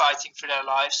also fighting for their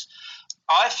lives.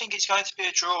 I think it's going to be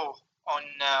a draw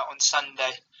on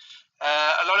Sunday.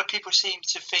 A lot of people seem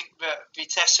to think that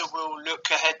Vitesse will look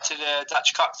ahead to the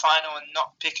Dutch Cup final and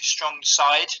not pick a strong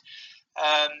side.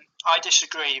 I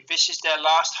disagree. This is their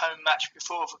last home match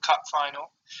before the Cup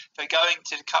final. They're going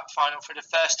to the Cup final for the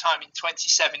first time in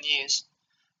 27 years,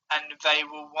 and they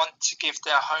will want to give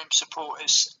their home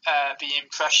supporters the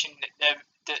impression that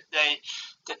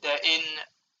they're in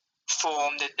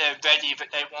form, that they're ready,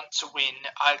 that they want to win.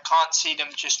 I can't see them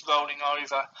just rolling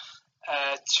over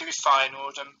to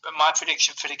Feyenoord. But my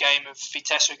prediction for the game of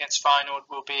Vitesse against Feyenoord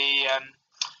will be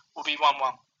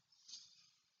 1-1.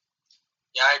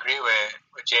 Yeah, I agree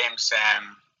with James.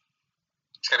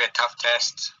 It's going to be a tough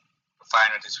test for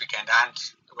Feyenoord this weekend, and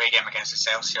the away game against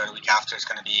Excelsior the week after is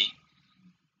going to be,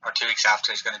 or 2 weeks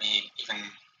after, is going to be even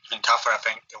tougher. I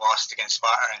think they lost against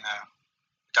Sparta in the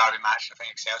derby match. I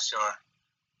think Excelsior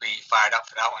will be fired up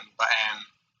for that one. But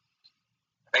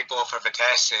the big blow for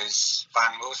Vitesse is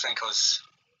Van Wolfswinkel's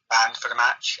banned for the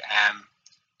match.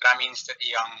 But that means that the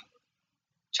young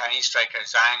Chinese striker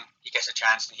Zhang, he gets a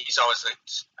chance, and he's always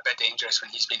looked a bit dangerous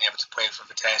when he's been able to play for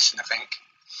Vitesse, and I think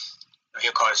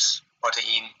he'll cause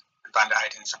Botahine and Van der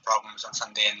Heyden some problems on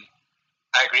Sunday. And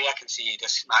I agree, I can see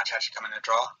this match actually coming a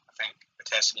draw. I think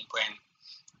Vitesse have been playing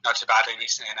not too badly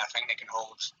recently, and I think they can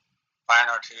hold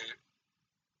Feyenoord, who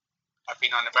have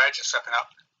been on the verge of slipping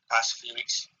up the past few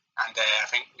weeks, and I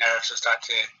think nerves will start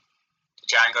to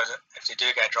jangle. If they do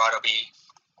get a draw, they'll be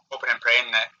hoping and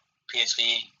praying that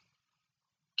PSV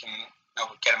can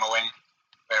get them a win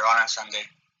later on Sunday.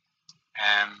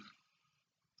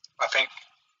 I think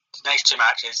the next 2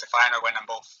 matches, the Feyenoord win them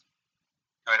both.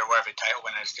 They're worthy title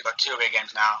winners. They've got 2 away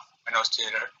games now, and those 2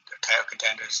 are title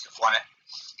contenders. They've won it.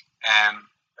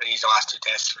 But these are the last 2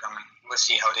 tests for them, and we'll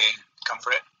see how they come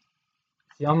for it.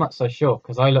 See, I'm not so sure,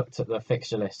 because I looked at the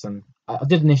fixture list and I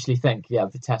did initially think,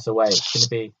 Vitesse away, it's going to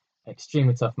be an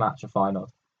extremely tough match for Feyenoord.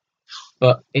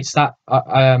 But it's that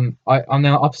I'm on the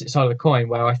opposite side of the coin,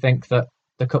 where I think that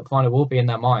the cup final will be in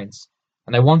their minds,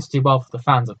 and they want to do well for the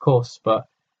fans, of course. But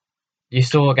you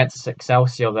saw against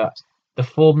Excelsior that the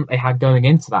form they had going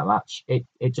into that match, it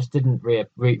just didn't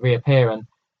reappear, and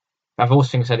I've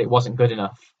also said it wasn't good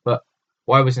enough. But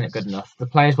why wasn't it good enough? The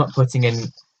players weren't putting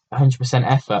in 100%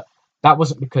 effort. That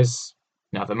wasn't because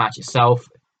the match itself.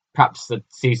 Perhaps the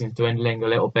season's dwindling a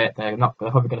little bit. They're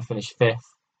probably going to finish 5th,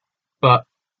 but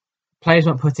players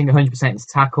weren't putting 100% into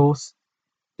tackles.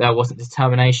 There wasn't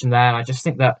determination there. And I just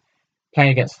think that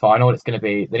playing against Feyenoord,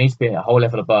 they need to be a whole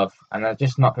level above, and they're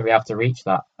just not going to be able to reach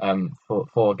that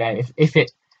for a game. If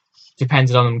it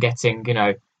depended on them getting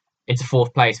into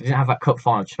 4th place, if they didn't have that cup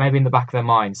final, just maybe in the back of their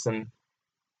minds, then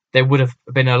they would have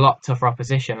been a lot tougher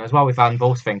opposition as well. With Van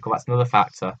Wolfswinkel, that's another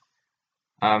factor.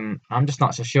 I'm just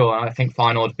not so sure. I think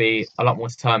Feyenoord would be a lot more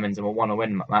determined and will want to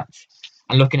win that match.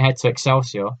 And looking ahead to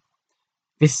Excelsior,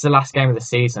 this is the last game of the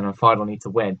season, and Feyenoord need to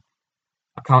win.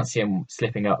 I can't see them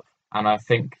slipping up, and I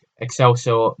think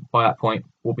Excelsior by that point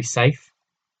will be safe.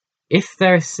 If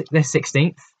they're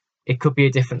 16th, it could be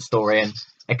a different story, and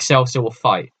Excelsior will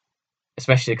fight,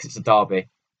 especially because it's a derby.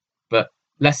 But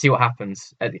let's see what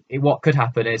happens. What could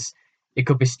happen is it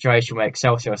could be a situation where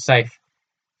Excelsior are safe.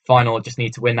 Feyenoord just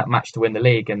need to win that match to win the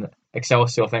league, and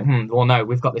Excelsior think, well, no,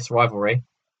 we've got this rivalry.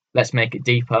 Let's make it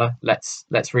deeper. Let's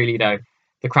really,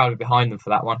 the crowd will be behind them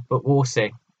for that one. But we'll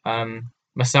see.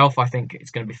 Myself, I think it's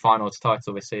going to be Feyenoord's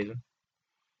title this season.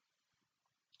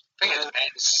 I think it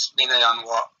depends mainly on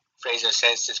what Fraser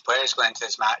says to his players going into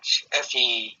this match. If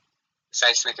he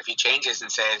decides to make a few changes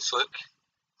and says, look,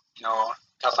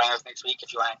 tough finals next week,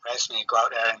 if you want to impress me, go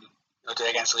out there and do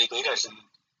it against the league leaders, and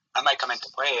that might come into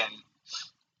play. And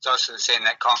it's also saying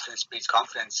that confidence breeds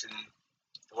confidence, and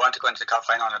they want to go into the cup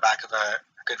final on the back of a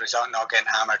good result, not getting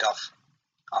hammered off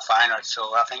Feyenoord.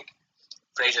 So I think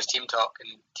Fraser's team talk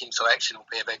and team selection will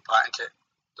play a big part into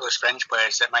those fringe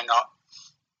players that might not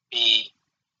be,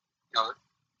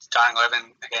 starting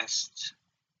 11 against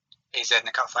AZ in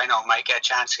the cup final, might get a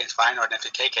chance against Feyenoord, and if they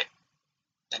take it,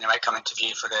 then they might come into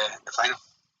view for the final.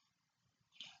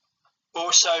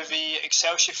 Also, the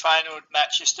Excelsior Feyenoord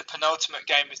match is the penultimate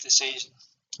game of the season.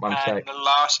 And the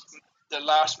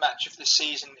last match of the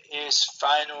season is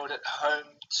Feyenoord at home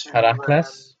to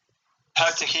Heracles.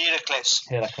 Heracles.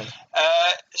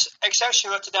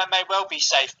 Excelsior Rotterdam may well be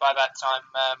safe by that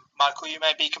time. Michael, you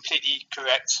may be completely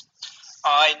correct.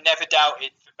 I never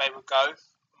doubted that they would go,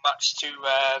 much to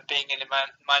being in a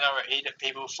minority that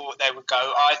people thought they would go.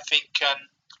 I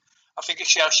think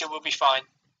Excelsior will be fine,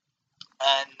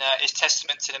 and it's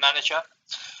testament to the manager.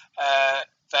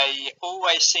 They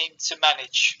always seem to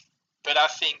manage, but I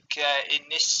think in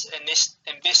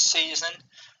this season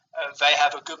they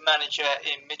have a good manager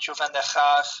in Mitchell van der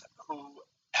Gaag, who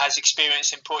has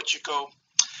experience in Portugal,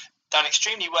 done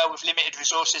extremely well with limited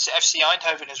resources at FC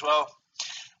Eindhoven as well,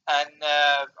 and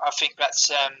I think that's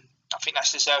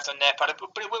deserved on their part.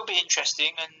 But it will be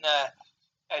interesting,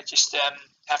 and just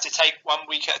have to take 1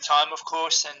 week at a time, of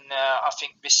course. And I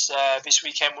think this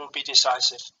weekend will be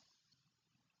decisive.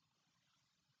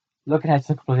 Looking ahead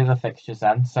to a couple of other fixtures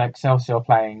then. So Excelsior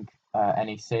playing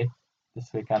NEC this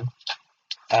weekend.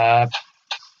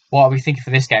 What are we thinking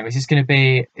for this game? It's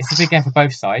a big game for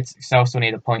both sides. Excelsior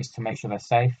need the points to make sure they're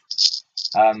safe.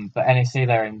 But NEC,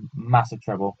 they're in massive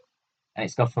trouble. And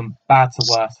it's gone from bad to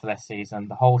worse for their season.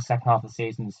 The whole second half of the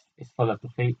season is full of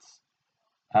defeats.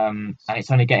 And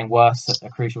it's only getting worse at a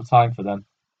crucial time for them.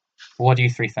 What do you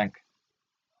three think?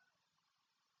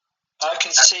 I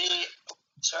can see...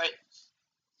 Sorry.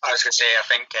 I was going to say, I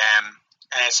think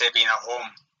NSA being at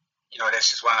home, this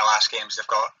is one of the last games they've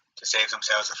got to save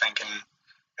themselves, I think. And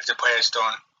if the players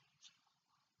don't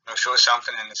show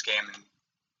something in this game and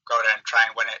go out there and try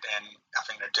and win it, then I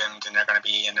think they're doomed, and they're going to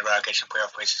be in the relegation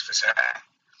playoff places for certain.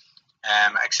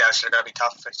 Excelsior are going to be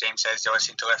tough. As James says, they always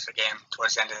seem to lift the game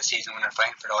towards the end of the season when they're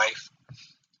fighting for their life.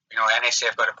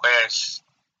 NSA have got the players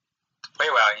to play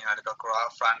well. They've got Groa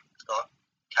up front, they've got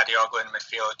Kadioglu in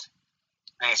midfield.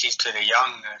 I think he's too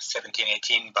young, 17,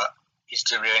 18, but he's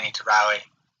still really need to rally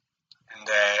and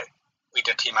lead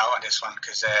their team out on this one,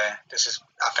 because this is,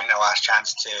 I think, their last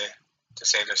chance to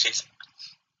save their season.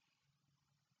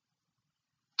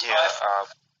 Yeah,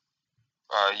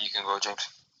 you can go, James.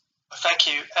 Thank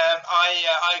you.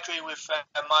 I agree with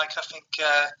Mike. I think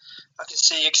I can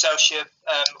see Excelsior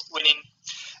winning.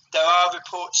 There were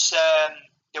reports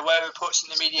in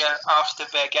the media after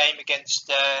their game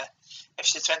against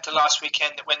FC Twente last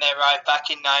weekend that when they arrived back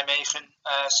in Nijmegen,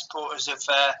 supporters of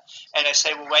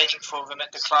NSA were waiting for them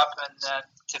at the club and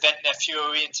to vent their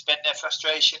fury and to vent their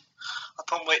frustration.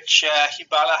 Upon which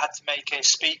Hibala had to make a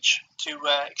speech to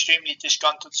extremely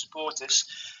disgruntled supporters.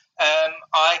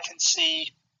 I can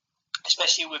see,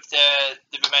 especially with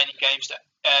the remaining games that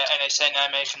NSA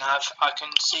Nijmegen have, I can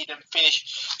see them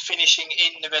finishing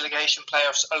in the relegation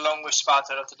playoffs along with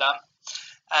Sparta Rotterdam.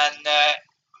 And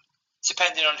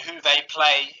depending on who they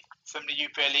play from the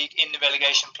Jupiler League in the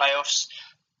relegation playoffs,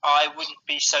 I wouldn't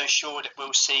be so sure that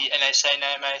we'll see NSA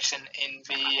Nijmegen in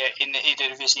the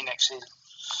Eredivisie next season.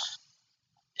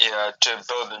 Yeah, to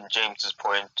build on James's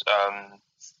point,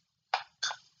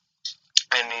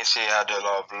 NEC had a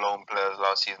lot of lone players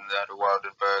last season. They had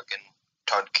Wildenberg and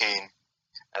Todd Kane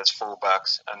as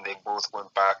fullbacks, and they both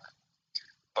went back.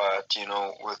 But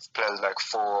with players like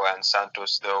Fo and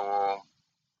Santos,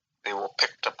 they were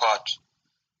picked apart.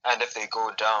 And if they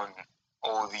go down,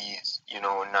 all these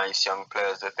nice young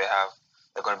players that they have,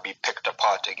 they're going to be picked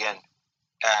apart again.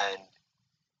 And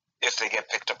if they get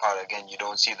picked apart again, you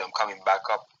don't see them coming back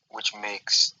up, which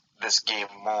makes this game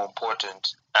more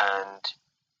important. And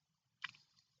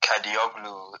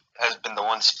Kadioglu has been the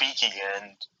one speaking,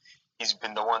 and he's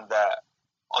been the one that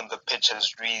on the pitch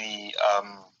has really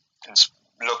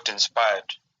looked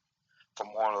inspired from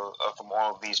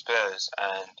all of these players.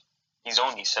 And he's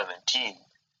only 17,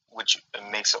 which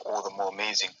makes it all the more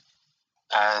amazing.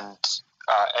 And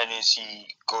NEC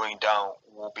going down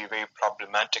will be very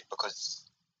problematic because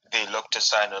they look to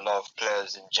sign a lot of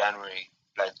players in January,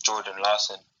 like Jordan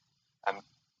Larson and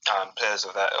players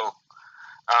of that ilk.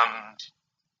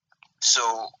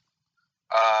 So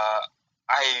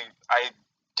I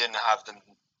didn't have them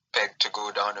pegged to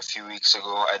go down a few weeks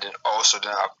ago. I didn't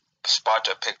have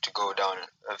Sparta pegged to go down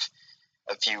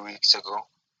a few weeks ago,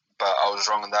 but I was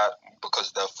wrong on that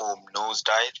because their form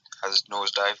has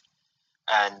nosedived,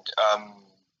 And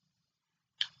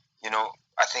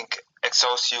I think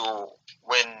Excelsior,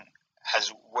 when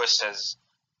worse has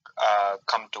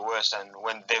come to worse, and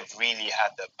when they've really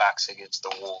had their backs against the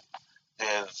wall,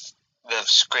 they've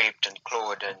scraped and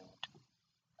clawed, and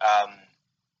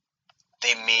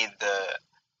they made the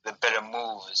better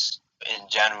moves in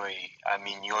January. I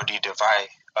mean, Jordi Devay,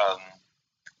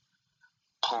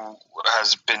 who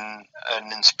has been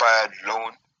an inspired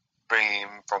loan, bringing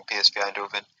him from PSV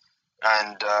Eindhoven,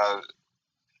 and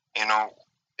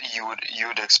you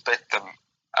would expect them,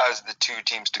 as the two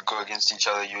teams, to go against each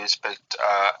other. You expect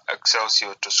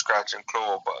Excelsior to scratch and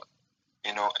claw, but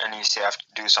NEC have to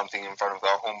do something in front of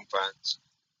their home fans.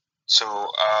 So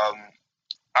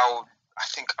I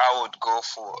think I would go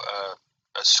for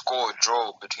a score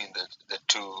draw between the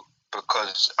two,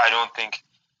 because I don't think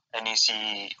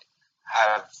NEC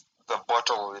have the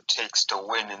bottle it takes to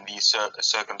win in these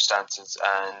circumstances,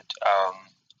 and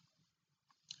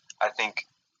I think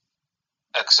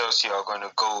Excelsior are going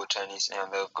to go to NEC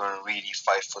and they're going to really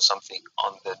fight for something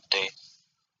on the day.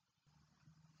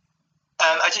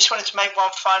 I just wanted to make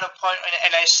one final point on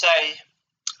NSA.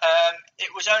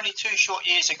 It was only 2 short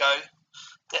years ago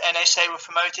that NSA were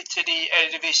promoted to the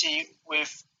Eredivisie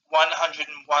with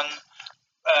 101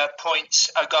 points,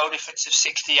 a goal difference of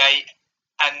 68,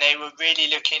 and they were really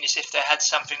looking as if they had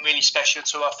something really special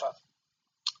to offer.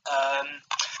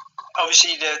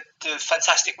 Obviously, the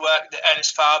fantastic work that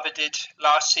Ernest Faber did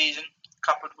last season,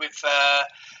 coupled with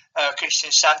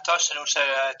Christian Santos, and also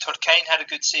Todd Kane had a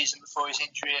good season before his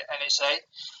injury at NSA.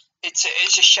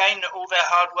 It's a shame that all their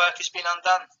hard work has been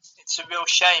undone. It's a real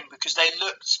shame, because they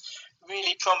looked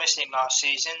really promising last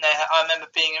season. I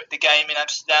remember being at the game in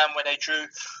Amsterdam where they drew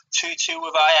 2-2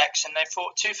 with Ajax, and they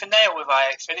fought tooth and nail with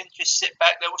Ajax. They didn't just sit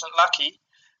back. They wasn't lucky.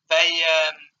 They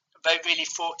really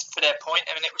fought for their point,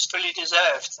 and it was fully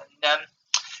deserved. And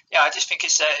I just think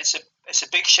it's a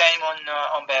big shame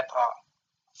on their part.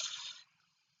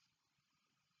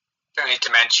 Don't need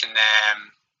to mention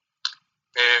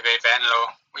VVV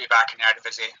Venlo will be back in the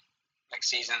Eredivisie next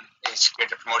season. They secured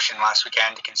the promotion last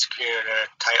weekend. They can secure their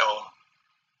title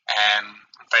on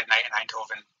Friday night in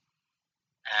Eindhoven.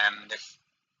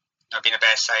 They've been the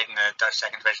best side in the Dutch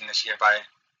second division this year by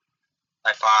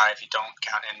far, if you don't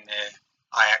count in the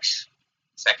Ajax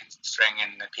second string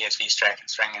and the PSV second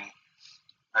string, and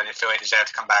they feel they deserve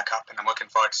to come back up, and I'm looking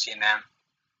forward to seeing them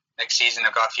next season.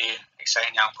 They've got a few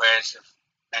exciting young players. I've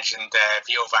mentioned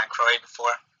Vito van Krooi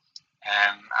before.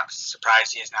 I'm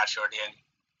surprised he isn't actually already in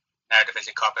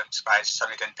Eredivisie Cup. I'm surprised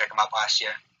somebody didn't pick him up last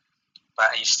year,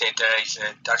 but he stayed there. He's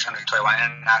a Dutch under-21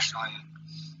 international, and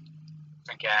I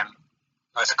think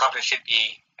there's a couple that should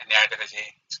be in the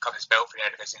Eredivisie. It's a couple that's built for the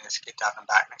Eredivisie, and it's good to have them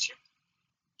back next year.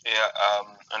 Yeah,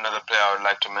 another player I would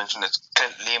like to mention is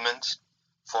Clint Leemans,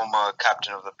 former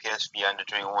captain of the PSV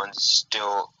under-21,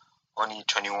 still only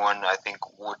 21. I think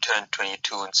will turn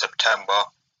 22 in September.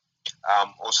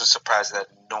 Also surprised that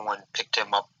no one picked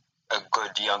him up, a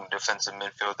good young defensive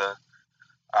midfielder.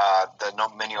 There are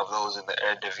not many of those in the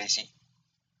Eredivisie.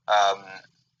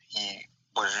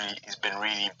 He's been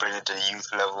really brilliant at the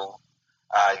youth level.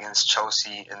 Against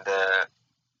Chelsea in the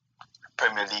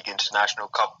Premier League International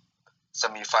Cup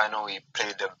semi-final, he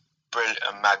played a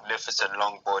magnificent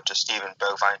long ball to Steven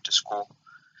Bergwijn to score.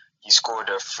 He scored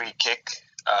a free kick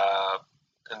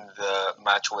in the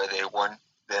match where they won.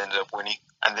 They ended up winning,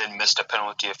 and then missed a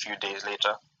penalty a few days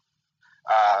later.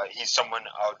 He's someone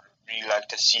I would really like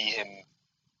to see him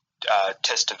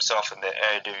test himself in the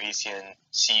Eredivisie and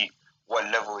see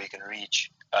what level he can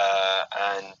reach.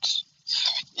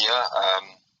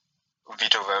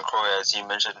 Vito van Krooi, as he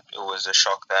mentioned, it was a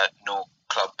shock that no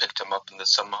club picked him up in the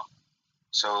summer.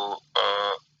 So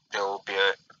there will be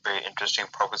a very interesting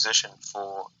proposition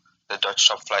for the Dutch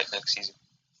top flight next season.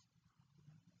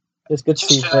 It's good to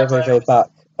see VVV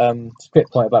back. Just a quick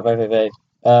point about VVV.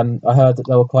 I heard that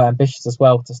they were quite ambitious as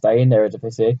well to stay in their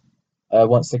Eredivisie.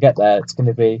 Once they get there, it's going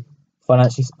to be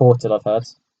financially supported, I've heard.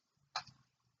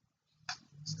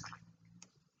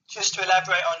 Just to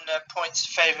elaborate on the points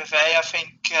of VVV, I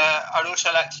think I'd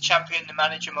also like to champion the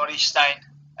manager, Maurice Stijn.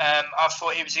 I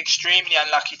thought he was extremely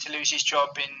unlucky to lose his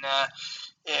job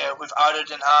with ADO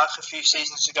Den Haag a few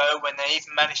seasons ago, when they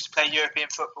even managed to play European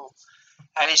football.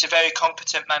 And he's a very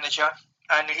competent manager,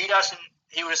 and he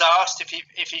was asked if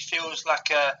he feels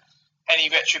like any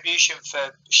retribution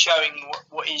for showing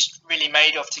what he's really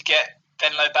made of to get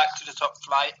Venlo back to the top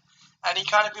flight. And he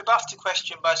kind of rebuffed the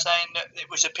question by saying that it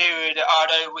was a period at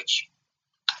ADO which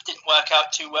didn't work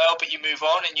out too well, but you move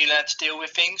on and you learn to deal with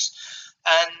things.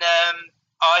 And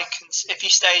if he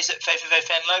stays at VVV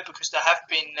Venlo, because there have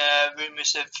been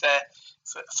rumours of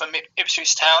from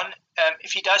Ipswich Town,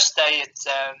 if he does stay at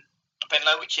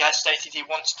Venlo, which he has stated he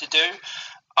wants to do,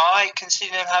 I can see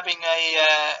them having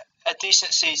a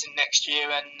decent season next year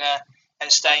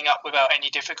and staying up without any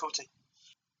difficulty.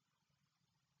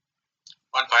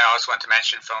 One point I also want to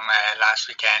mention from last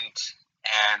weekend,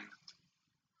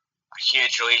 a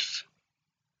huge relief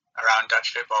around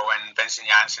Dutch football when Vincent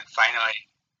Janssen finally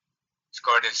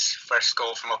scored his first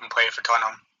goal from open play for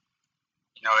Tottenham.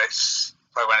 You know, it's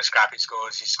probably one of the scrappiest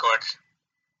goals he's scored,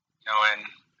 you know, in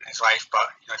his life, but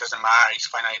you know, it doesn't matter. He's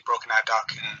finally broken that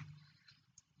duck, and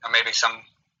you know, maybe some of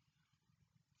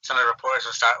the reporters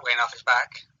will start laying off his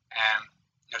back.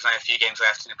 There's only a few games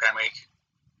left in the Premier League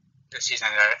this season,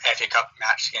 in their FA Cup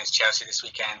match against Chelsea this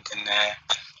weekend, and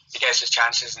if he gets his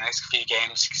chances in the next few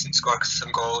games, he can score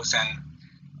some goals, and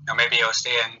you know, maybe he'll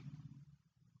stay in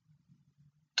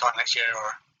Tottenham next year,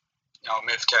 or you know,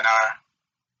 move to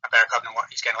a better club than what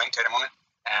he's getting linked to at the moment.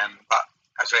 But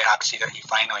I was really happy to see that he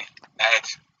finally netted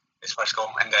his first goal,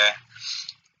 and I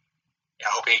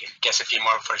hope he gets a few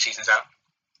more before the season's out.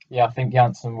 Yeah, I think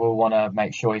Janssen will want to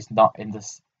make sure he's not in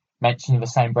this mention in the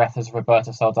same breath as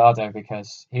Roberto Soldado,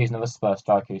 because he's another Spurs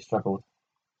striker who struggled,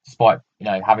 despite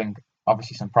having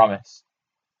obviously some promise.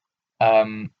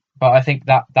 But I think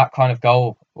that kind of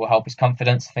goal will help his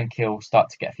confidence. I think he'll start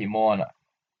to get a few more, and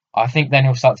I think then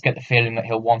he'll start to get the feeling that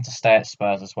he'll want to stay at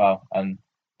Spurs as well, and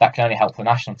that can only help the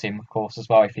national team, of course, as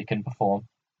well, if he can perform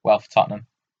well for Tottenham.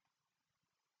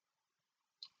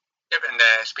 Yep, and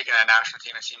speaking of the national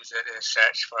team, it seems that the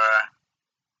search for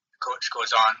a coach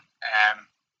goes on.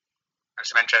 There's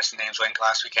some interesting names linked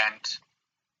last weekend.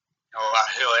 You know, a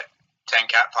Hullet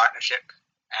 10-Cat partnership.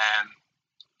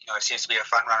 It seems to be a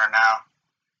front runner now,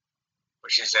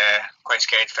 which is quite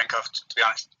scary to think of, to be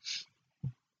honest.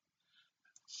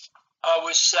 I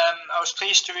was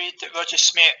pleased to read that Roger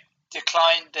Smith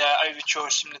declined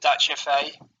overtures from the Dutch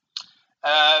FA.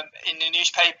 In the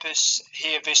newspapers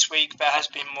here this week, there has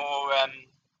been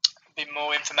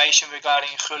more information regarding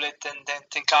Gullit and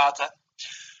Tenkate,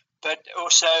 but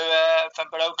also Van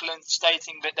Breukelen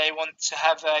stating that they want to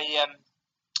have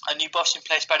a new boss in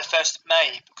place by the 1st of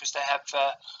May, because they have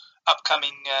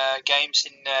upcoming games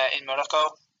in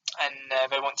Morocco, and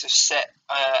they want to set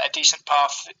a decent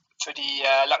path for the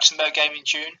Luxembourg game in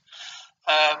June.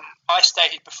 I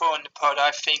stated before in the pod,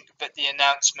 I think that the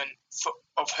announcement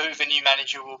of who the new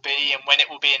manager will be and when it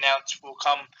will be announced will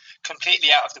come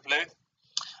completely out of the blue.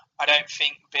 I don't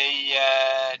think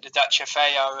the Dutch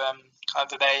FA are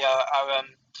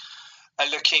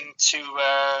looking to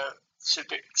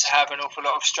have an awful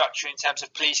lot of structure in terms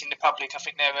of pleasing the public. I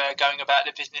think they're going about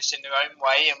the business in their own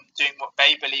way and doing what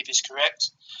they believe is correct.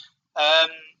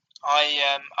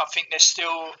 I think there's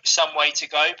still some way to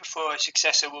go before a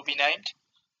successor will be named,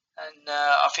 and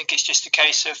I think it's just a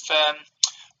case of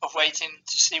waiting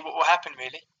to see what will happen,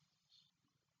 really.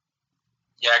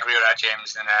 Yeah, I agree with that,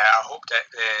 James, and I hope that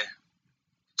the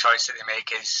choice that they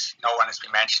make is not one that's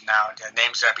been mentioned now. The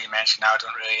names that are being mentioned now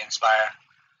don't really inspire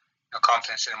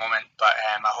confidence at the moment, but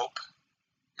I hope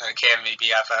they can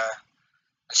maybe have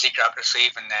a secret up their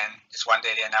sleeve, and then just one day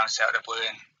they announce it out of the blue,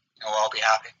 and we'll all be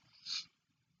happy.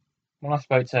 When I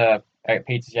spoke to Eric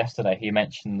Peters yesterday, he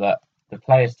mentioned that the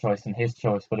player's choice and his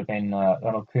choice would have been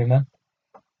Ronald Koeman,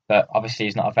 but obviously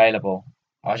he's not available.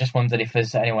 I just wondered if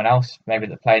there's anyone else maybe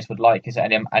the players would like. Is there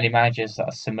any managers that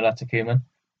are similar to Koeman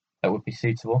that would be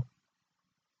suitable?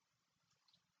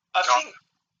 I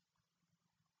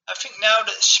think now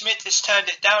that Smith has turned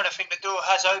it down, I think the door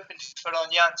has opened for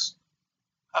Ron Jans.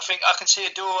 I think I can see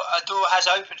a door has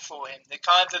opened for him. They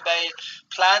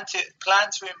plan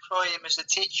to employ him as a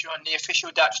teacher on the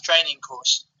official Dutch training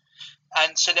course,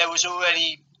 and so there was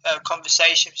already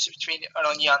conversations between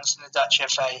Ron Jans and the Dutch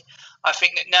FA. I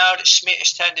think that now that Smith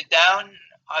has turned it down,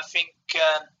 I think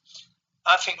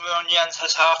Ron Jans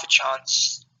has half a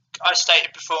chance. I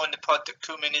stated before in the pod that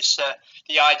Koeman is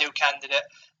the ideal candidate.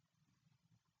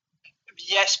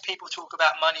 Yes, people talk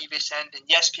about money this end, and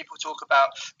yes, people talk about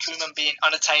Koeman being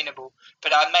unattainable.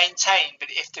 But I maintain that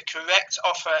if the correct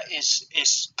offer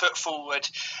is put forward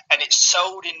and it's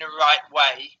sold in the right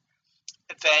way,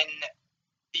 then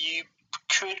you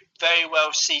could very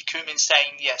well see Koeman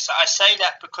saying yes. I say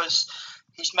that because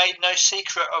he's made no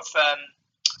secret of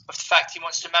the fact he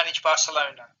wants to manage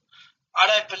Barcelona. I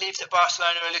don't believe that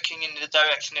Barcelona are looking in the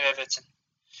direction of Everton.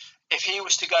 If he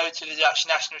was to go to the Dutch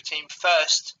national team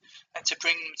first and to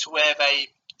bring them to where they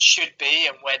should be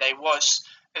and where they was,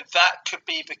 that could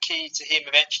be the key to him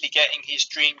eventually getting his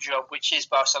dream job, which is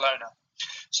Barcelona.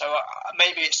 So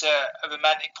maybe it's a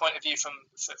romantic point of view from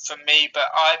me, but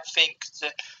I think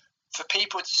that for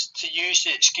people to use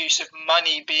the excuse of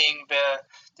money being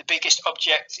the biggest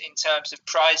object in terms of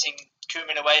prizing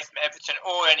Koeman away from Everton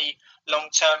or any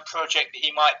long-term project that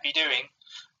he might be doing,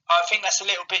 I think that's a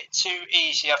little bit too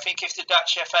easy. I think if the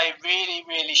Dutch FA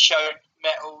really showed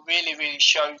mettle, really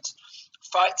showed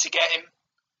fight to get him,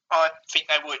 I think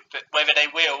they would. But whether they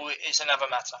will is another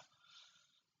matter.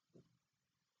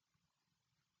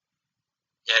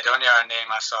 Yeah, the only other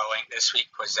name I saw linked this week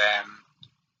was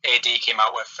AD came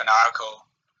out with an article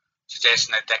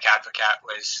suggesting that Dick Advocaat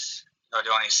was the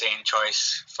only sane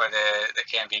choice for the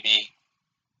KNVB.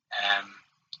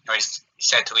 He's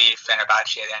said to leave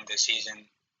Fenerbahce at the end of the season.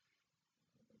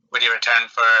 Would he return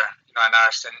for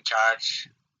another stint in charge?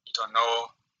 You don't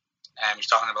know. He's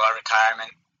talking about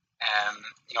retirement.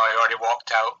 He already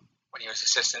walked out when he was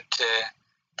assistant to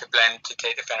Blend to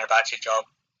take the Fenerbahce job.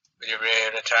 Would he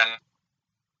really return?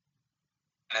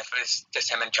 And if it was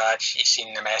just him in charge, he's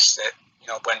seen the mess that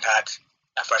Blend had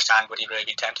at first hand. Would he really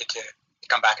be tempted to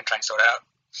come back and try and sort it out?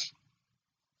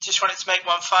 Just wanted to make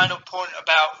one final point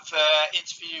about the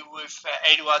interview with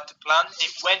Edouard de Plan.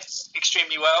 It went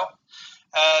extremely well.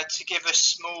 To give a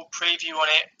small preview on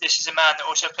it, this is a man that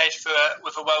also played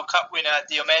with a World Cup winner,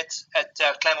 Diomed, at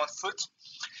Clermont Foot.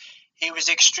 He was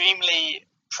extremely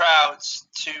proud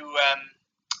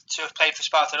to have played for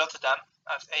Sparta Rotterdam.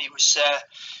 He was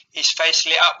his face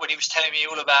lit up when he was telling me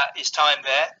all about his time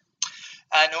there,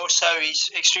 and also he's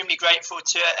extremely grateful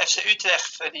to FC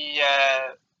Utrecht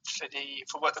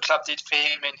for what the club did for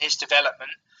him in his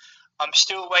development. I'm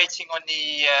still waiting on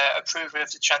the approval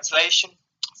of the translation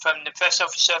from the press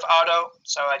officer of ADO,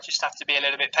 so I just have to be a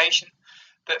little bit patient.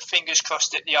 But fingers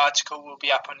crossed that the article will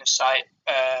be up on the site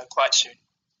quite soon.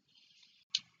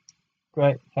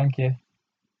 Great, thank you.